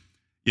 So,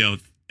 you're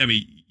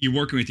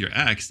working with your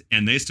ex,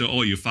 and they still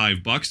owe you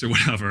 $5 or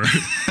whatever,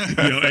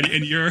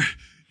 and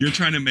you're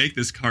trying to make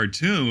this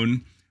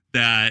cartoon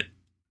that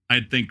I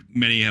think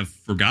many have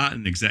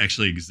forgotten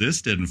actually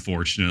existed,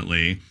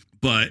 unfortunately.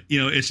 But,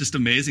 it's just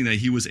amazing that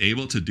he was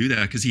able to do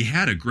that because he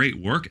had a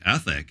great work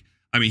ethic.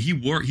 I mean, he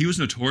was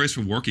notorious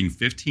for working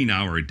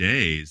 15-hour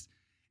days.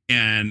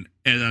 And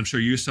I'm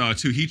sure you saw,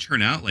 too, he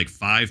churned out like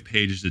 5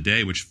 pages a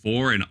day, which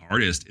for an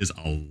artist is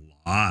a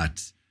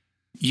lot.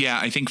 Yeah,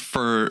 I think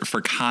for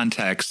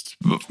context,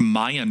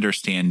 my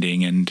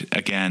understanding, and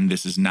again,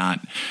 this is not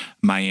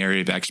my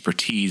area of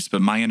expertise, but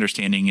my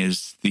understanding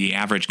is the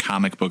average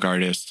comic book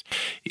artist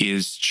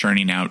is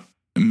churning out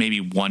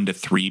maybe 1 to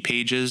 3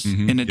 pages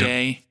in a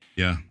day.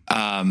 Yeah.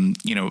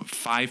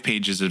 5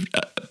 pages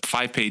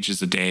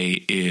a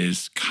day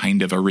is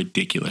kind of a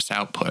ridiculous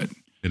output.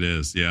 It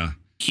is, yeah.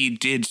 He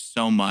did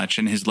so much,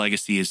 and his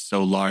legacy is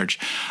so large.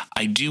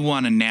 I do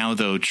want to now,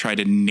 though, try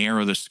to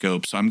narrow the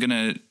scope. So I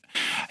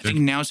think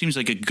now seems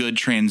like a good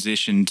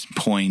transition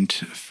point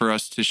for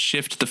us to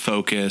shift the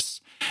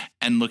focus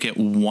and look at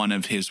one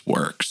of his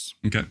works.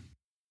 Okay.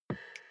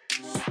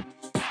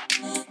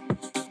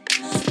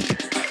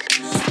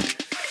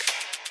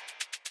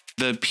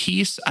 The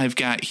piece I've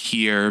got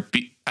here,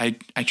 I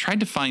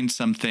tried to find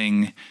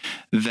something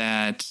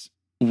that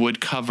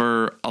would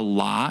cover a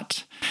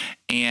lot,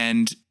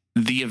 and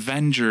the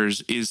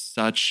Avengers is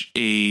such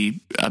a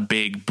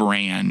big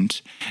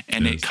brand,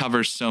 and it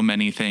covers so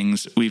many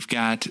things. We've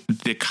got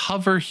the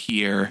cover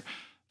here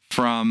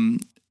from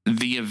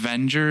the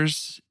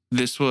Avengers.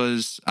 This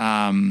was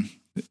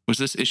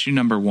this issue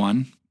number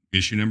 1?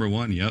 Issue number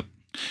 1, yep.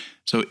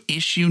 So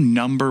issue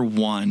number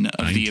 1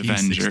 of the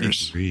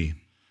Avengers.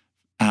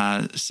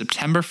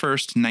 September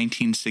 1st,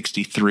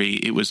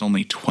 1963. It was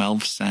only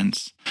 12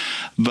 cents.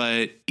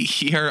 But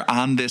here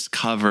on this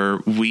cover,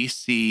 we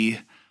see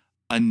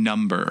a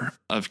number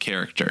of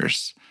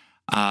characters.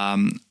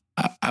 I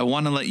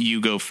want to let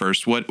you go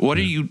first. What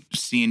are you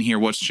seeing here?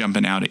 What's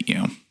jumping out at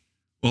you?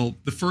 Well,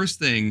 the first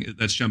thing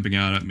that's jumping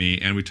out at me,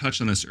 and we touched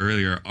on this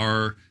earlier,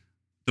 are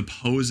the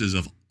poses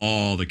of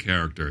all the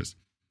characters.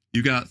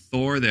 You got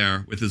Thor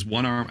there with his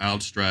one arm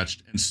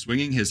outstretched and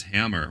swinging his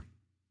hammer.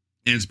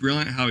 And it's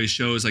brilliant how he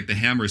shows like the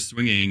hammer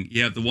swinging.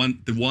 You have the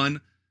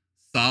one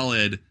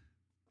solid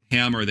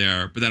hammer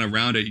there, but then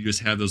around it, you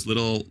just have those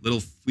little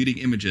fleeting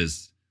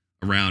images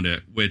around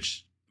it,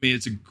 which, I mean,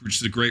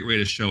 it's a great way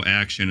to show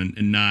action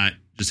and not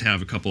just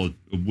have a couple of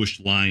whoosh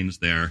lines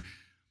there.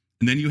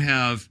 And then you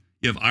have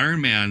Iron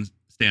Man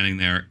standing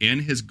there in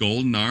his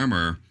golden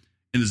armor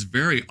in this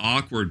very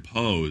awkward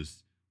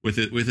pose with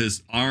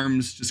his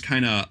arms just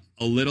kind of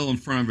a little in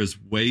front of his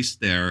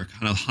waist there,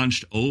 kind of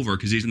hunched over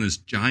because he's in this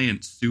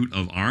giant suit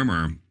of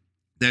armor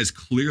that is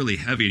clearly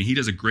heavy. And he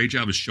does a great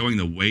job of showing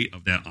the weight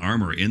of that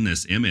armor in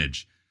this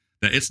image.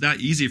 That it's not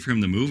easy for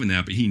him to move in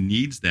that, but he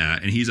needs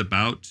that. And he's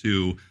about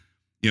to,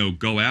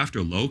 go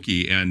after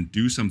Loki and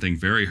do something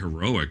very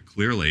heroic,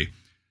 clearly.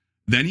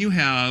 Then you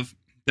have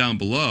down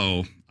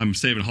below, I'm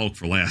saving Hulk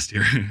for last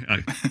here.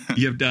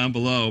 You have down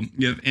below,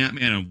 you have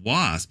Ant-Man and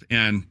Wasp.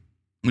 And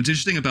what's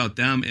interesting about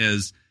them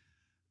is,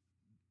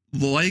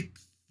 like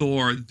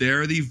Thor,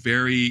 they're the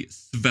very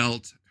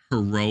svelte,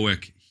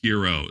 heroic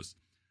heroes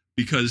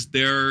because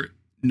they're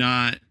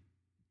not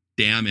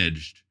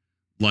damaged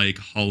like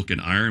Hulk and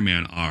Iron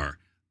Man are.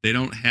 They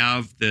don't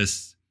have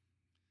this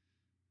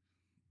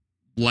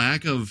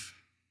lack of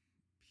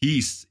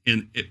peace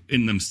in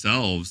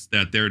themselves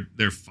that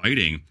they're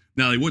fighting.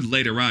 Now they would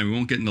later on. We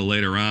won't get into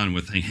later on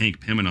with Hank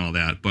Pym and all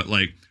that. But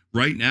like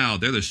right now,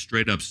 they're the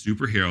straight up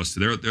superheroes. So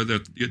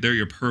they're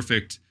your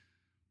perfect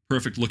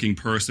looking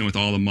person with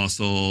all the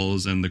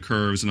muscles and the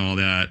curves and all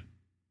that.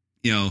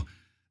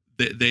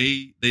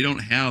 They don't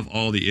have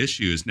all the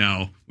issues.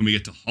 Now when we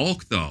get to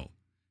Hulk, though,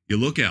 you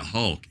look at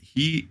Hulk.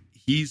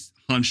 He's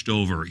hunched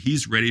over.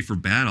 He's ready for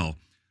battle,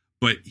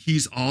 but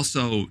he's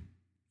also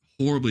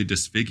horribly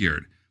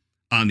disfigured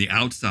on the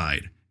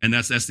outside. And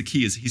that's the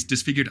key, is he's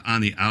disfigured on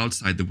the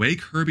outside. The way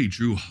Kirby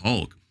drew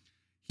Hulk,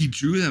 he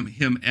drew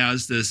him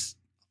as this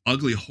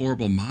ugly,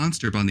 horrible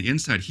monster, but on the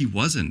inside, he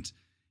wasn't.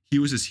 He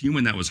was this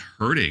human that was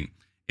hurting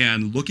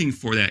and looking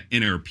for that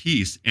inner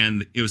peace.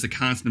 And it was a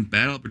constant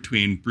battle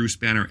between Bruce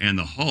Banner and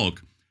the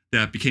Hulk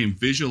that became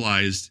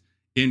visualized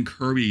in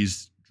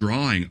Kirby's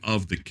drawing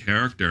of the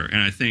character.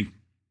 And I think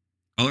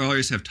other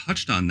artists have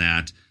touched on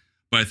that,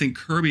 but I think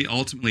Kirby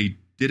ultimately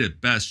did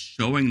it best,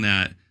 showing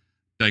that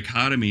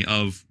dichotomy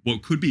of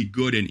what could be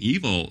good and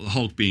evil,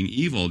 Hulk being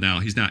evil. Now,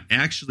 he's not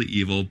actually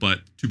evil, but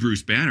to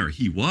Bruce Banner,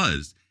 he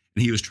was.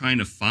 And he was trying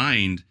to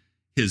find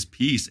his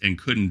peace and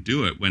couldn't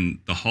do it when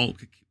the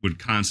Hulk would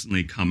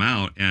constantly come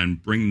out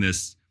and bring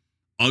this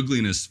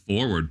ugliness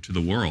forward to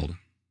the world.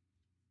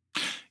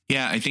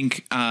 Yeah, I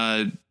think,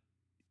 like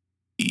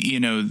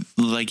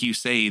you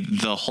say,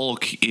 the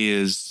Hulk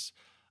is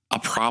a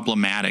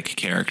problematic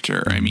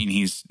character. I mean,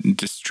 he's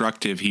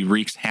destructive. He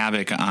wreaks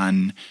havoc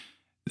on...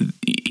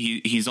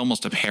 He's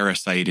almost a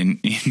parasite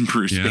in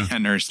Bruce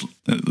Banner's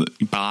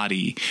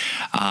body.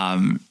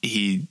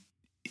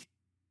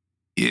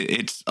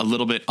 It's a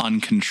little bit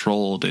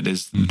uncontrolled. It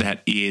is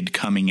that id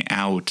coming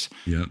out.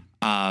 Yeah.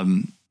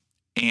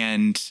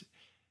 And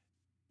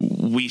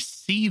we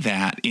see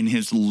that in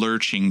his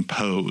lurching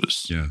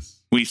pose. Yes.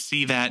 We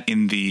see that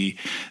in the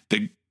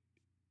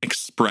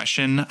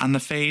expression on the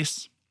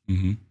face.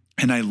 Mm-hmm.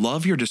 And I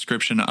love your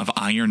description of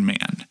Iron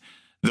Man.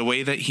 The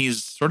way that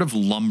he's sort of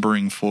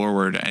lumbering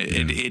forward,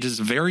 it is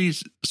a very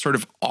sort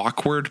of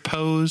awkward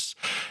pose.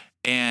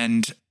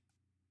 And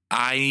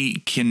I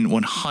can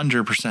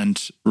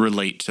 100%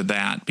 relate to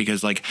that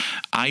because, like,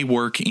 I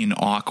work in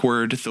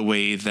awkward the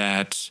way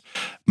that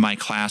my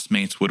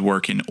classmates would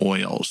work in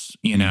oils.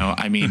 You know,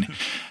 I mean,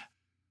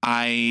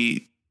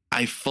 I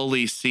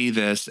fully see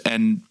this.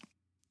 And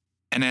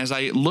as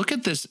I look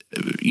at this,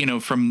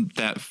 from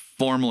that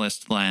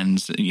formalist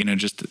lens,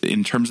 just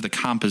in terms of the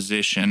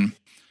composition,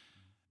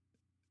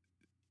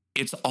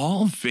 it's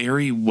all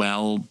very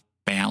well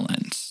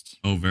balanced.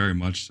 Oh, very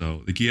much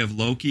so. Like, you have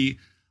Loki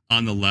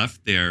on the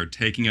left there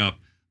taking up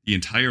the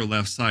entire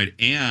left side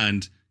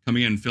and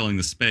coming in and filling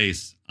the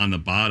space on the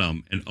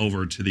bottom and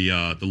over to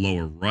the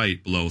lower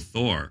right below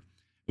Thor,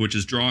 which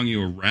is drawing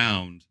you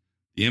around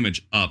the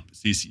image up.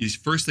 So you see,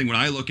 first thing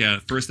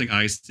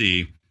I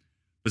see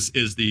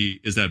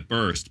is that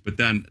burst, but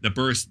then the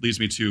burst leads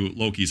me to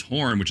Loki's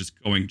horn, which is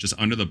going just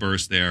under the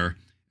burst there.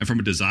 And from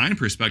a design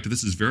perspective,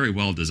 this is very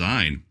well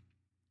designed,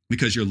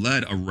 because you're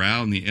led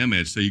around the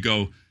image. So you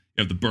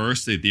have the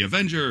burst, the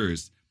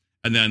Avengers,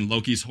 and then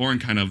Loki's horn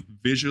kind of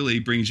visually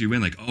brings you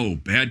in like, oh,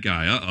 bad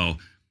guy, uh-oh.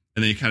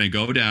 And then you kind of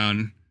go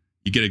down,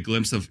 you get a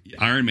glimpse of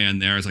Iron Man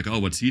there. It's like, oh,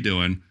 what's he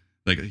doing?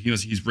 Like,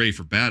 he's ready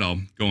for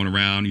battle, going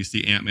around. You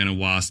see Ant-Man and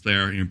Wasp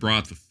there, and you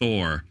brought the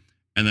Thor,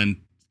 and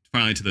then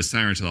finally to the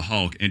center, to the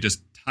Hulk, and it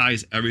just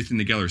ties everything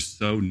together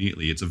so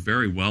neatly. It's a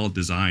very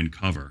well-designed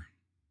cover.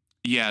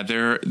 Yeah,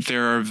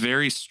 there are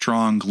very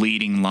strong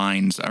leading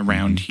lines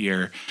around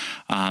here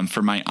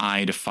for my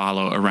eye to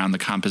follow around the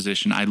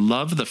composition. I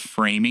love the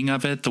framing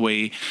of it, the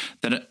way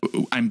that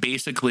I'm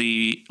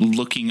basically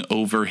looking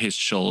over his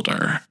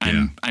shoulder.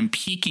 I'm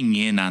peeking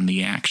in on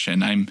the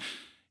action. I'm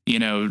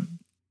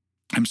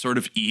sort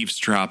of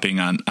eavesdropping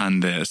on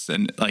this,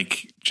 and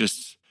like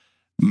just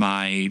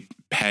my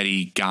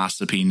petty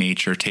gossipy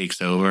nature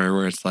takes over,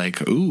 where it's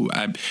like, ooh,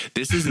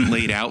 this isn't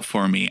laid out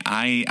for me.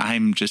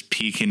 I'm just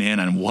peeking in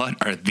on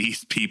what are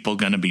these people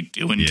going to be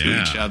doing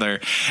to each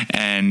other,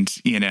 and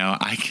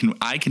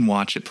I can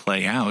watch it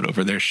play out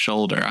over their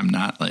shoulder. I'm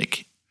not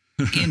like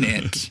in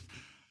it.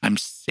 I'm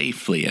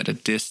safely at a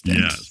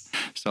distance,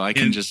 so I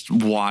can just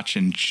watch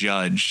and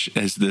judge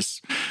as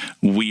this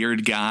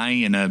weird guy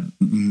in a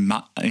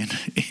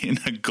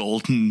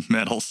golden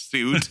metal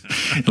suit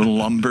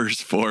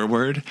lumbers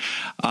forward.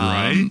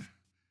 Right.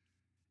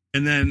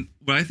 And then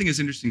what I think is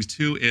interesting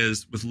too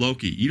is with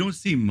Loki, you don't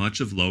see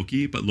much of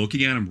Loki, but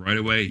looking at him right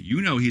away,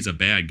 he's a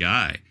bad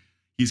guy.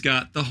 He's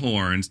got the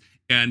horns,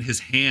 and his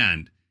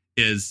hand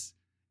it's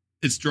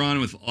drawn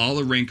with all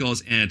the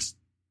wrinkles, and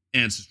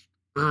it's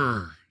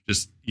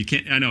just, you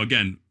can't, I know,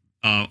 again,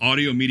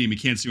 audio medium, you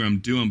can't see what I'm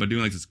doing, but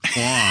doing like this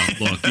claw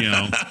look,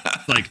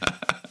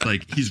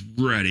 like he's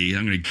ready.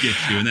 I'm going to get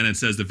you. And then it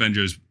says the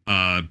Avengers,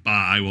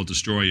 I will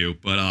destroy you,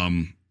 but,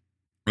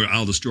 or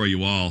I'll destroy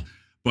you all.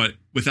 But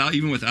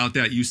even without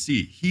that, you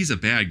see, he's a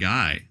bad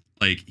guy.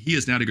 Like, he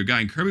is not a good guy.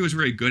 And Kirby was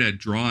very good at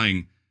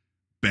drawing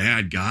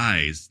bad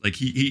guys. Like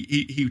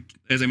he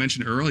as I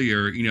mentioned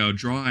earlier,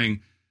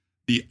 drawing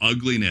the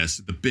ugliness,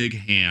 the big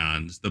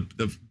hands,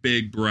 the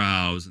big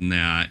brows and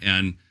that.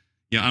 And,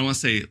 I don't want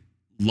to say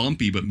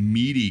lumpy, but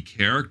meaty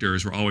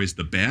characters were always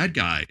the bad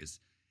guys.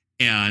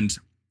 And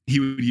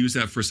he would use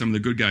that for some of the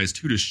good guys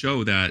too, to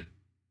show that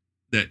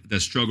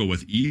struggle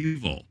with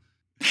evil.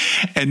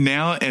 And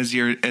now as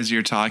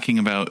you're talking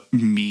about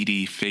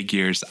meaty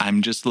figures,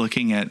 I'm just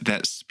looking at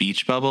that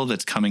speech bubble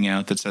that's coming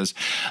out that says,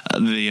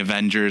 the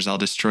Avengers, I'll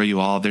destroy you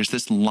all. There's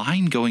this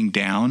line going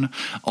down,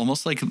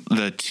 almost like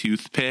the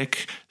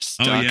toothpick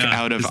stuck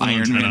out of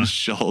Iron Man's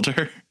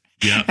shoulder.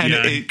 Yeah, and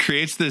it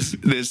creates this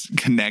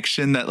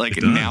connection that, like,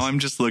 now I'm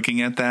just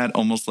looking at that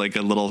almost like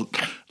a little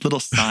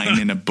sign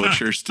in a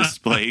butcher's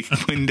display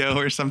window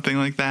or something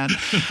like that.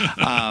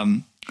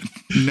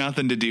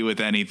 Nothing to do with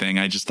anything.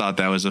 I just thought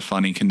that was a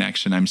funny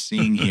connection I'm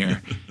seeing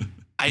here.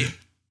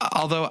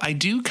 Although I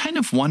do kind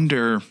of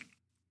wonder,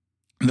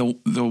 the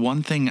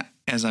one thing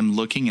as I'm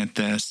looking at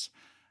this,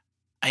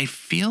 I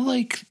feel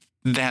like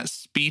that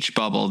speech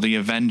bubble, the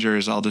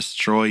Avengers, I'll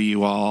destroy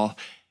you all.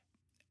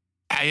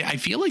 I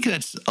feel like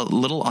that's a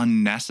little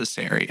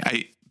unnecessary.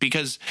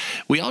 Because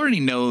we already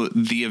know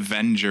the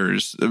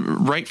Avengers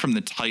right from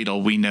the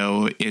title. We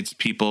know it's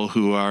people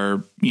who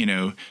are,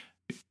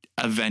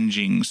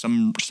 avenging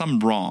some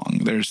wrong.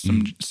 There's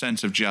some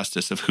sense of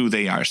justice of who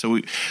they are. So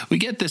we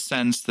get this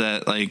sense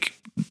that like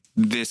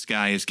this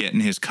guy is getting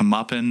his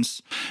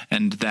comeuppance,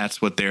 and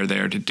that's what they're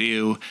there to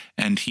do.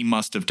 And he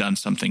must have done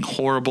something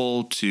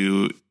horrible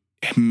to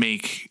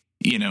make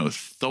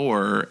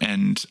Thor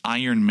and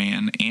Iron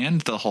Man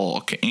and the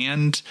Hulk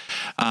and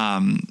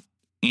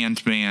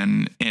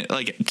Ant-Man,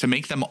 like to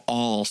make them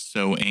all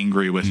so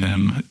angry with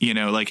him.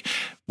 Like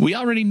we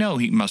already know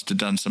he must have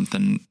done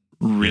something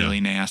really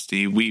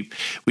nasty.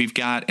 We've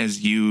got,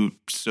 as you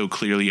so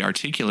clearly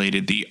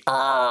articulated, the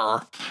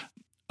R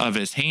of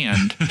his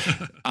hand.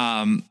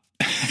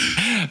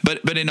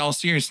 But in all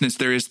seriousness,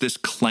 there is this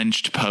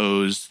clenched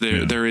pose.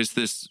 There is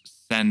this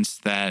sense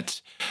that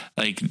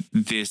like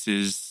this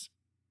is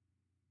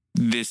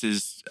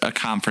a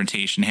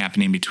confrontation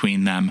happening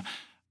between them.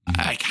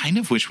 I kind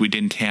of wish we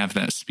didn't have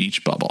that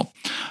speech bubble.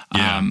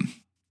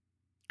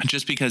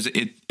 Just because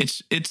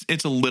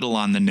it's a little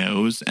on the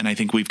nose, and I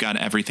think we've got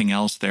everything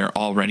else there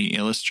already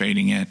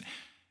illustrating it.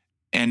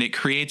 And it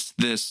creates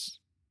this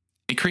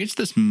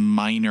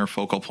minor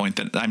focal point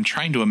that I'm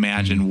trying to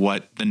imagine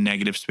what the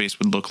negative space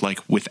would look like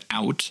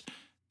without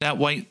that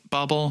white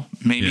bubble.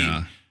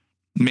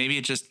 Maybe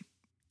it just,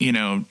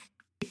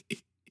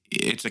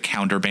 it's a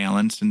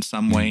counterbalance in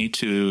some way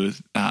to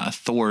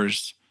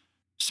Thor's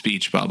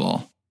speech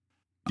bubble.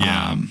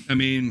 Yeah. I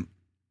mean,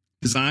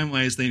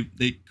 design-wise, they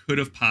could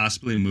have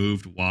possibly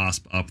moved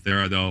Wasp up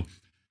there, though,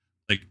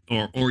 like,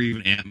 or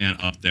even Ant-Man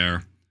up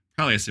there.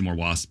 Probably I say more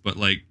Wasp, but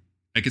like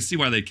I could see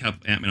why they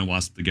kept Ant-Man and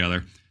Wasp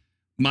together.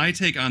 My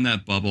take on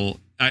that bubble,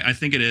 I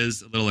think it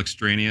is a little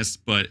extraneous,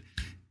 but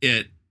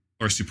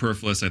or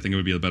superfluous, I think it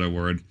would be a better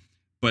word,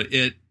 but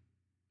it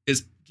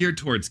is geared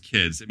towards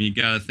kids. I mean,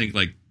 you got to think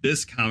like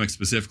this comic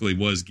specifically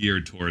was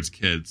geared towards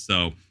kids.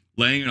 So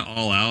laying it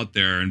all out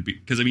there, and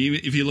because I mean,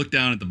 if you look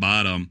down at the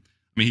bottom,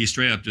 I mean, he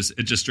straight up just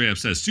straight up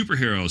says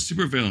superheroes,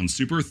 supervillains,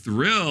 super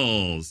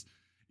thrills.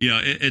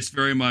 It's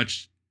very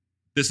much,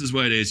 this is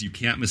what it is. You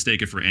can't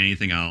mistake it for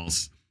anything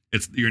else.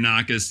 You're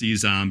not going to see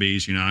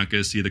zombies. You're not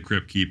going to see the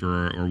Crypt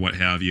Keeper or what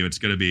have you. It's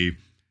going to be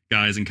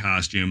guys in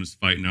costumes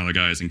fighting other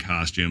guys in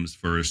costumes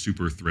for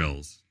super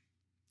thrills.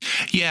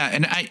 Yeah,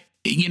 and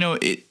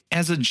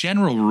as a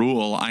general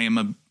rule, I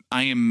am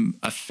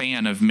a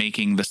fan of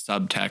making the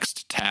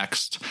subtext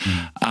text.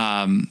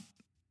 I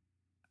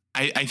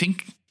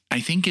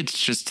think it's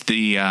just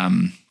the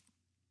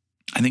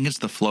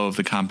flow of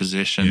the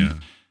composition. Yeah.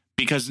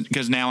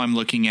 Because now I'm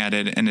looking at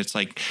it and it's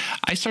like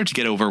I start to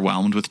get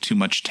overwhelmed with too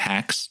much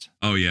text.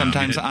 Oh yeah,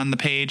 sometimes on the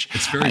page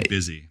it's very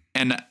busy,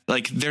 and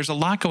like there's a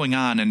lot going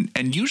on.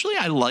 And usually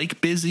I like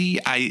busy.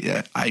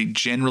 I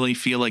generally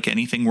feel like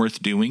anything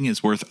worth doing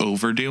is worth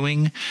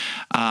overdoing.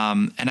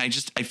 And I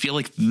feel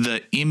like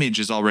the image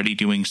is already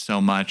doing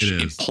so much.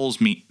 It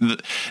pulls me.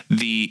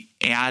 The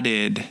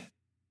added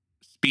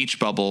speech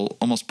bubble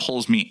almost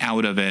pulls me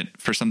out of it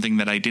for something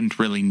that I didn't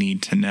really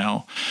need to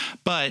know.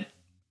 But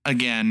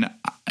again,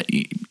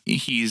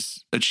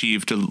 he's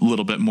achieved a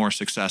little bit more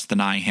success than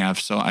I have,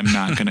 so I'm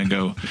not going to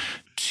go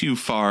too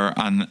far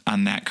on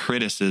that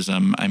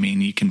criticism. I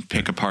mean, you can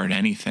pick apart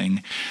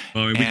anything.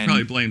 Well, we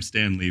probably blame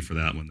Stan Lee for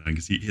that one then,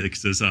 because he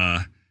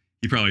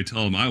probably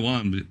told him, I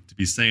want him to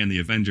be saying the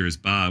Avengers,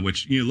 bah,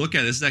 which look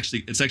at this is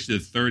it's actually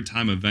the third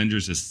time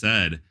Avengers is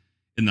said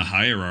in the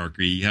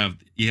hierarchy. You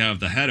have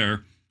the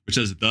header, which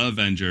says the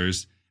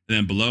Avengers. And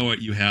then below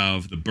it, you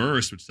have the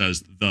burst, which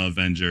says the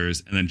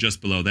Avengers. And then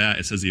just below that,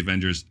 it says the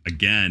Avengers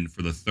again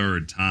for the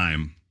third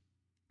time.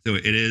 So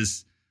it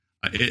is,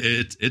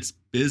 it's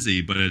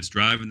busy, but it's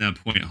driving that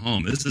point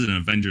home. This is an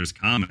Avengers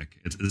comic.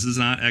 This is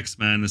not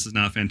X-Men. This is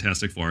not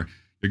Fantastic Four.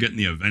 You're getting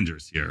the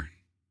Avengers here.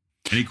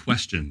 Any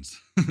questions?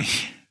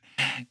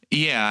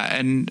 Yeah.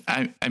 And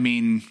I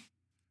mean,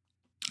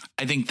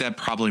 I think that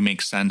probably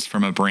makes sense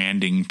from a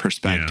branding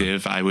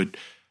perspective. Yeah.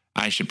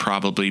 I should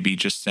probably be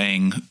just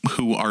saying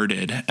who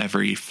arted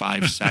every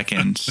 5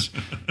 seconds,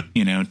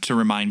 to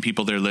remind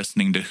people they're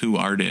listening to Who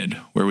Arted,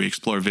 where we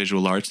explore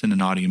visual arts in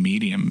an audio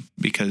medium.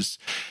 Because,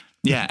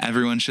 yeah,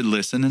 everyone should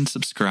listen and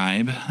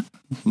subscribe.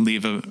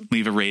 Leave a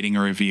rating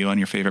or review on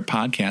your favorite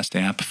podcast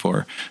app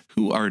for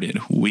Who Arted,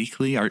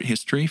 weekly art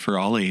history for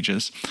all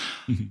ages.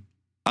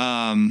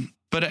 Mm-hmm.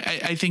 But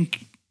I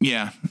think,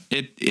 yeah,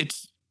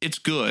 it's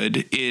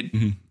good.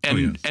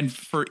 And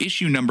for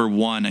issue number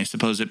 1, I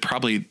suppose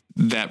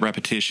that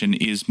repetition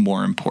is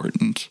more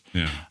important.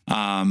 Yeah.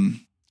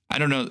 I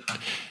don't know.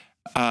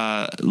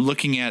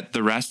 Looking at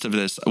the rest of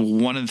this,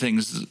 one of the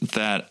things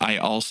that I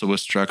also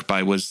was struck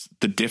by was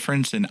the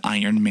difference in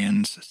Iron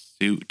Man's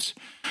suit.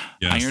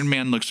 Yes. Iron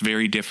Man looks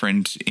very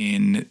different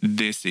in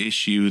this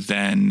issue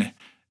than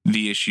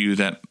the issue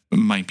that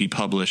might be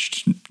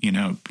published,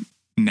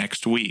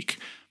 next week.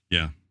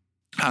 Yeah.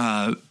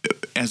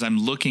 As I'm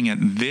looking at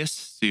this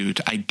suit,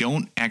 I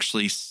don't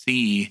actually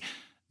see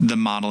the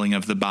modeling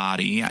of the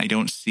body. I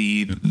don't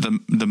see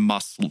the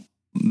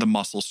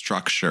muscle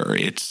structure.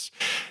 It's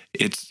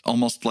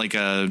almost like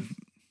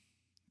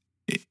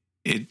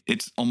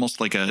it's almost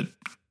like a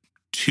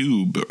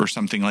tube or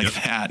something like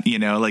that.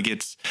 Like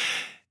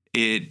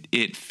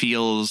it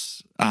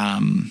feels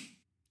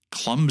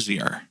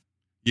clumsier.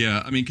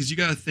 Yeah, I mean, because you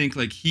got to think,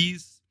 like,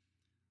 he's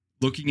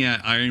looking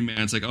at Iron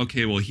Man. It's like,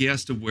 okay, well, he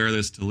has to wear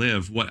this to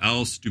live. What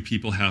else do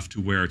people have to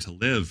wear to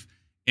live?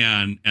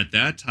 And at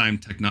that time,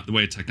 the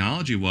way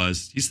technology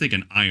was, he's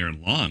thinking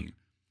iron lung.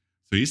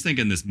 So he's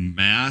thinking this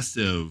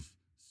massive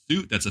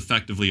suit that's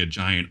effectively a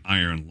giant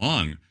iron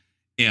lung.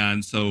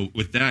 And so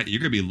with that,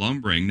 you're going to be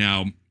lumbering.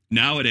 Now,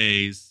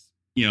 nowadays,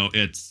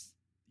 it's,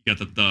 you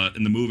got the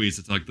in the movies,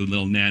 it's like the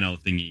little nano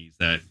thingies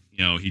that,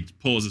 he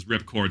pulls his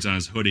rip cords on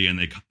his hoodie and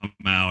they come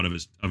out of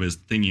his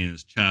thingy in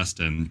his chest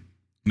and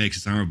makes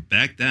his armor.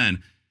 Back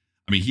then,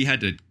 I mean, he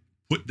had to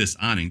put this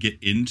on and get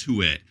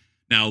into it.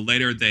 Now,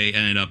 later they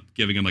ended up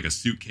giving him like a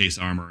suitcase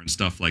armor and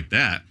stuff like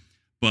that.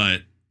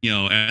 But,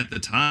 at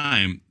the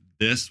time,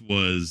 this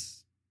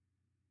was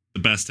the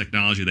best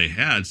technology they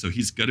had. So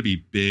he's got to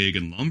be big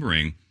and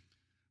lumbering.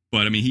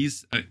 But I mean,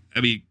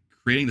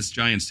 creating this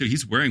giant suit,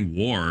 he's wearing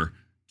war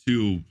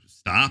to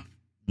stop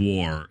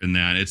war in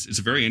that. It's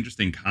a very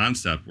interesting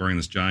concept, wearing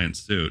this giant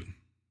suit.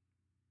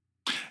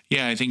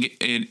 Yeah, I think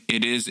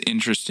it is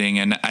interesting,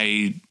 and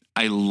I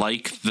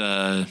like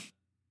the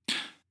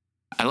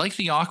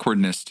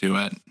awkwardness to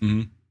it.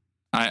 Mm-hmm.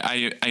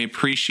 I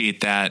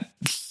appreciate that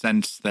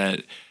sense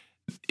that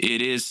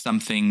it is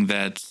something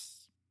that's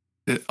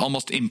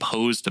almost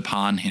imposed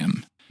upon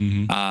him.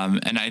 Mm-hmm.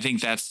 And I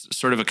think that's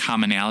sort of a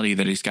commonality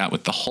that he's got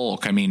with the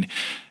Hulk. I mean,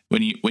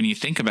 when you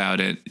think about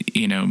it,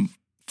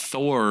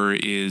 Thor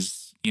is,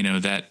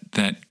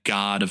 that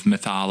god of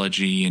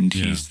mythology, and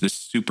he's this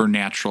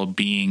supernatural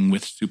being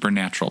with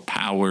supernatural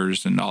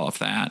powers and all of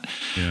that.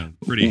 Yeah,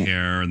 pretty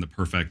hair and the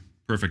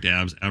perfect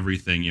abs,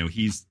 everything.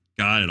 He's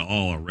got it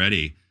all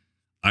already.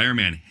 Iron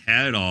Man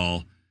had it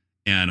all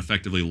and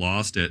effectively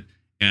lost it,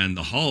 and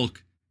the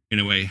Hulk, in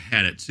a way,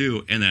 had it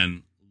too and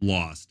then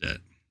lost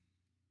it.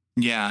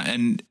 Yeah,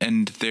 and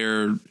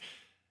they're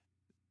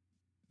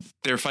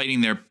fighting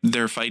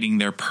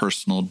their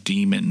personal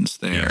demons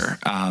there.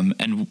 Yes.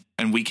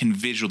 And we can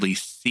visually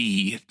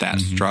see that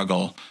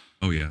struggle.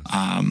 Oh yeah.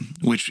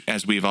 Which,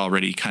 as we've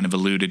already kind of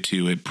alluded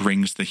to, it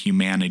brings the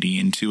humanity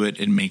into it.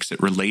 It makes it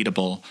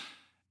relatable,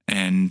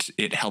 and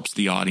it helps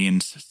the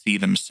audience see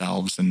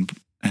themselves and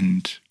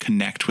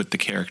connect with the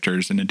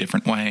characters in a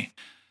different way.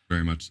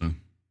 Very much so.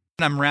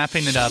 I'm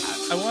wrapping it up.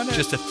 I want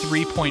just a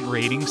 3-point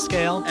rating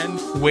scale. And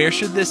where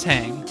should this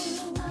hang?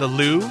 The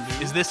Louvre?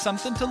 Is this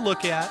something to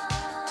look at?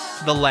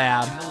 The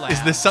lab.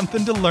 Is this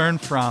something to learn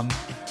from?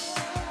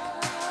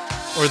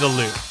 Or the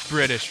Louvre?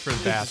 British for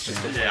the bastard.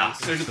 Yeah.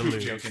 There's a poop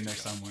joke in there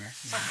somewhere.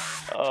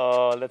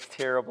 Oh, that's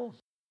terrible.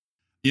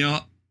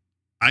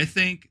 I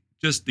think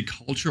just the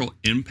cultural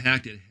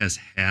impact it has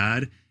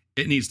had,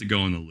 it needs to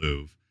go in the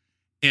Louvre.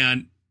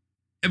 And,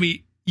 I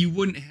mean, you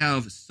wouldn't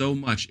have so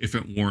much if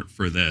it weren't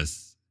for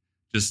this.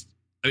 Just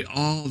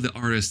all the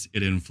artists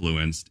it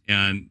influenced.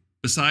 And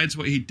besides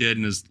what he did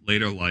in his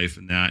later life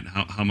and that,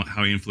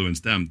 how he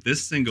influenced them,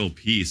 this single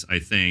piece, I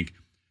think,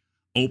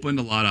 opened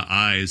a lot of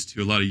eyes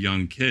to a lot of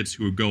young kids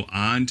who would go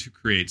on to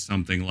create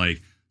something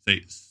like,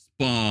 say,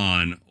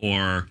 Spawn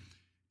or,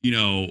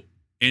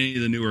 any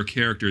of the newer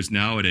characters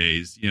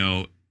nowadays.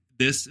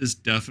 This is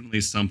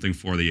definitely something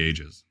for the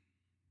ages.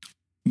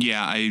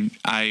 Yeah,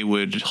 I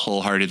would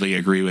wholeheartedly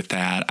agree with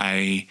that.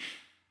 I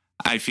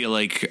feel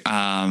like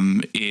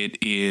it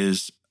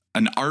is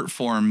an art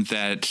form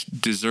that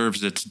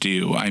deserves its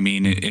due. I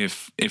mean,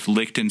 if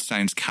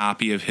Lichtenstein's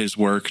copy of his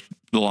work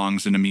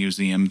belongs in a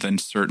museum, then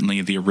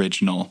certainly the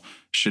original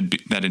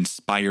that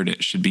inspired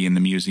it should be in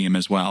the museum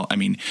as well. I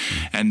mean,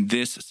 and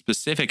this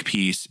specific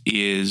piece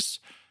is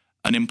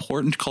an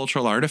important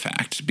cultural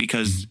artifact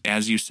because,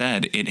 as you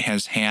said, it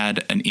has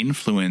had an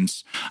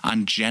influence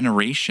on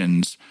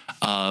generations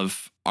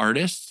of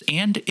artists,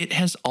 and it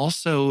has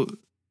also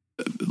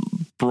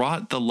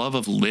brought the love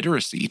of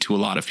literacy to a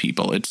lot of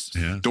people. It's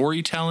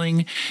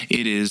storytelling,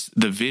 it is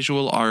the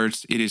visual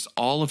arts, it is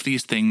all of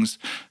these things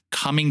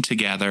coming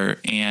together.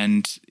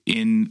 And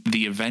in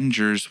the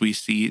Avengers, we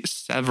see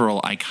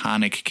several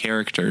iconic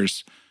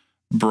characters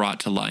brought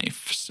to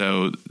life.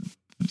 So,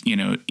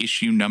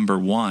 issue number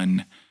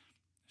 1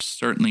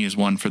 certainly is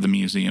one for the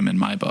museum in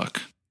my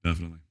book.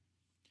 Definitely.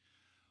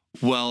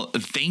 Well,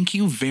 thank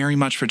you very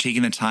much for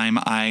taking the time.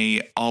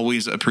 I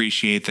always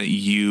appreciate that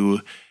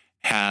you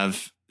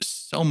have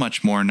so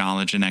much more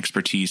knowledge and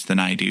expertise than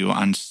I do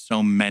on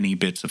so many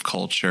bits of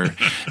culture.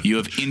 You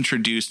have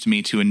introduced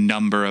me to a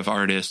number of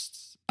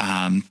artists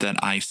that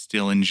I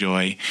still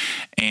enjoy.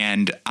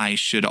 And I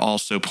should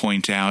also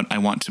point out, I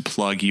want to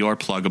plug your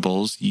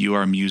pluggables. You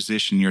are a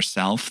musician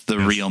yourself, the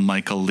real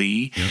Michael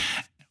Lee. Yep.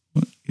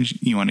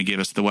 You want to give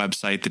us the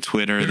website, the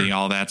Twitter, the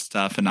all that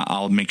stuff, and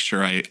I'll make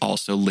sure I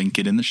also link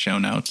it in the show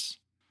notes.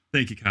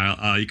 Thank you,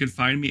 Kyle. You can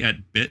find me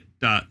at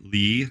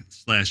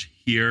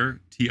bit.ly/here,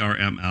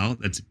 TRML.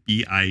 That's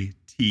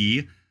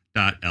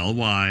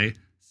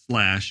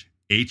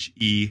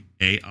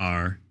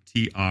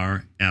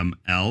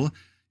bit.ly/HEARTRML.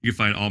 You can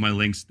find all my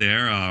links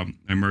there.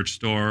 My merch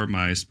store,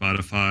 my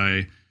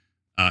Spotify,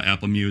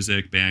 Apple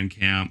Music,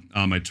 Bandcamp,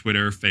 my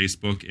Twitter,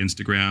 Facebook,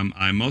 Instagram.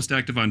 I'm most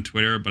active on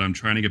Twitter, but I'm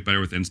trying to get better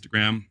with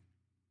Instagram.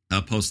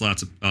 Post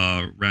lots of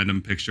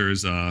random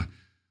pictures.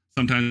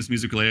 Sometimes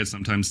music related,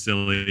 sometimes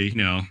silly.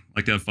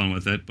 Like to have fun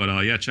with it.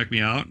 But yeah, check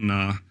me out and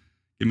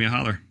give me a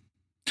holler.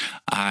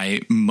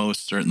 I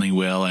most certainly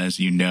will. As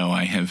you know,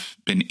 I have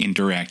been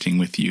interacting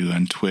with you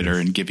on Twitter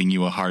and giving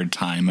you a hard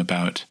time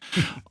about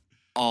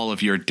all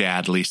of your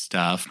dadly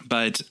stuff.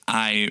 But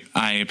I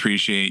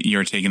appreciate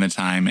your taking the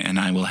time, and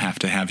I will have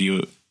to have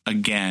you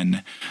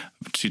again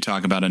to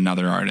talk about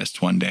another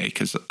artist one day,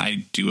 because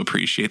I do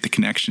appreciate the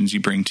connections you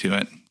bring to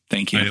it.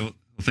 Thank you. Well,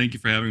 thank you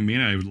for having me,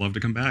 and I would love to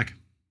come back.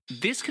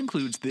 This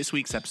concludes this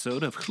week's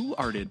episode of Who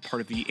Arted, part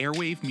of the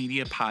Airwave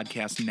Media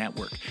Podcast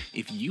Network.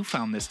 If you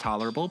found this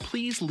tolerable,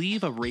 please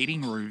leave a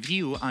rating or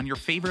review on your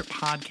favorite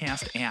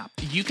podcast app.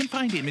 You can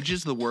find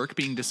images of the work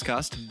being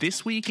discussed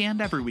this week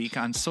and every week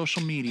on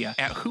social media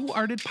at Who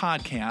Arted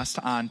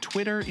Podcast on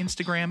Twitter,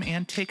 Instagram,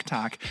 and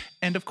TikTok,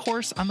 and of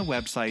course on the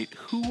website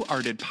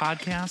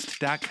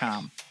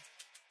whoartedpodcast.com.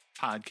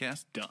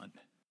 Podcast done.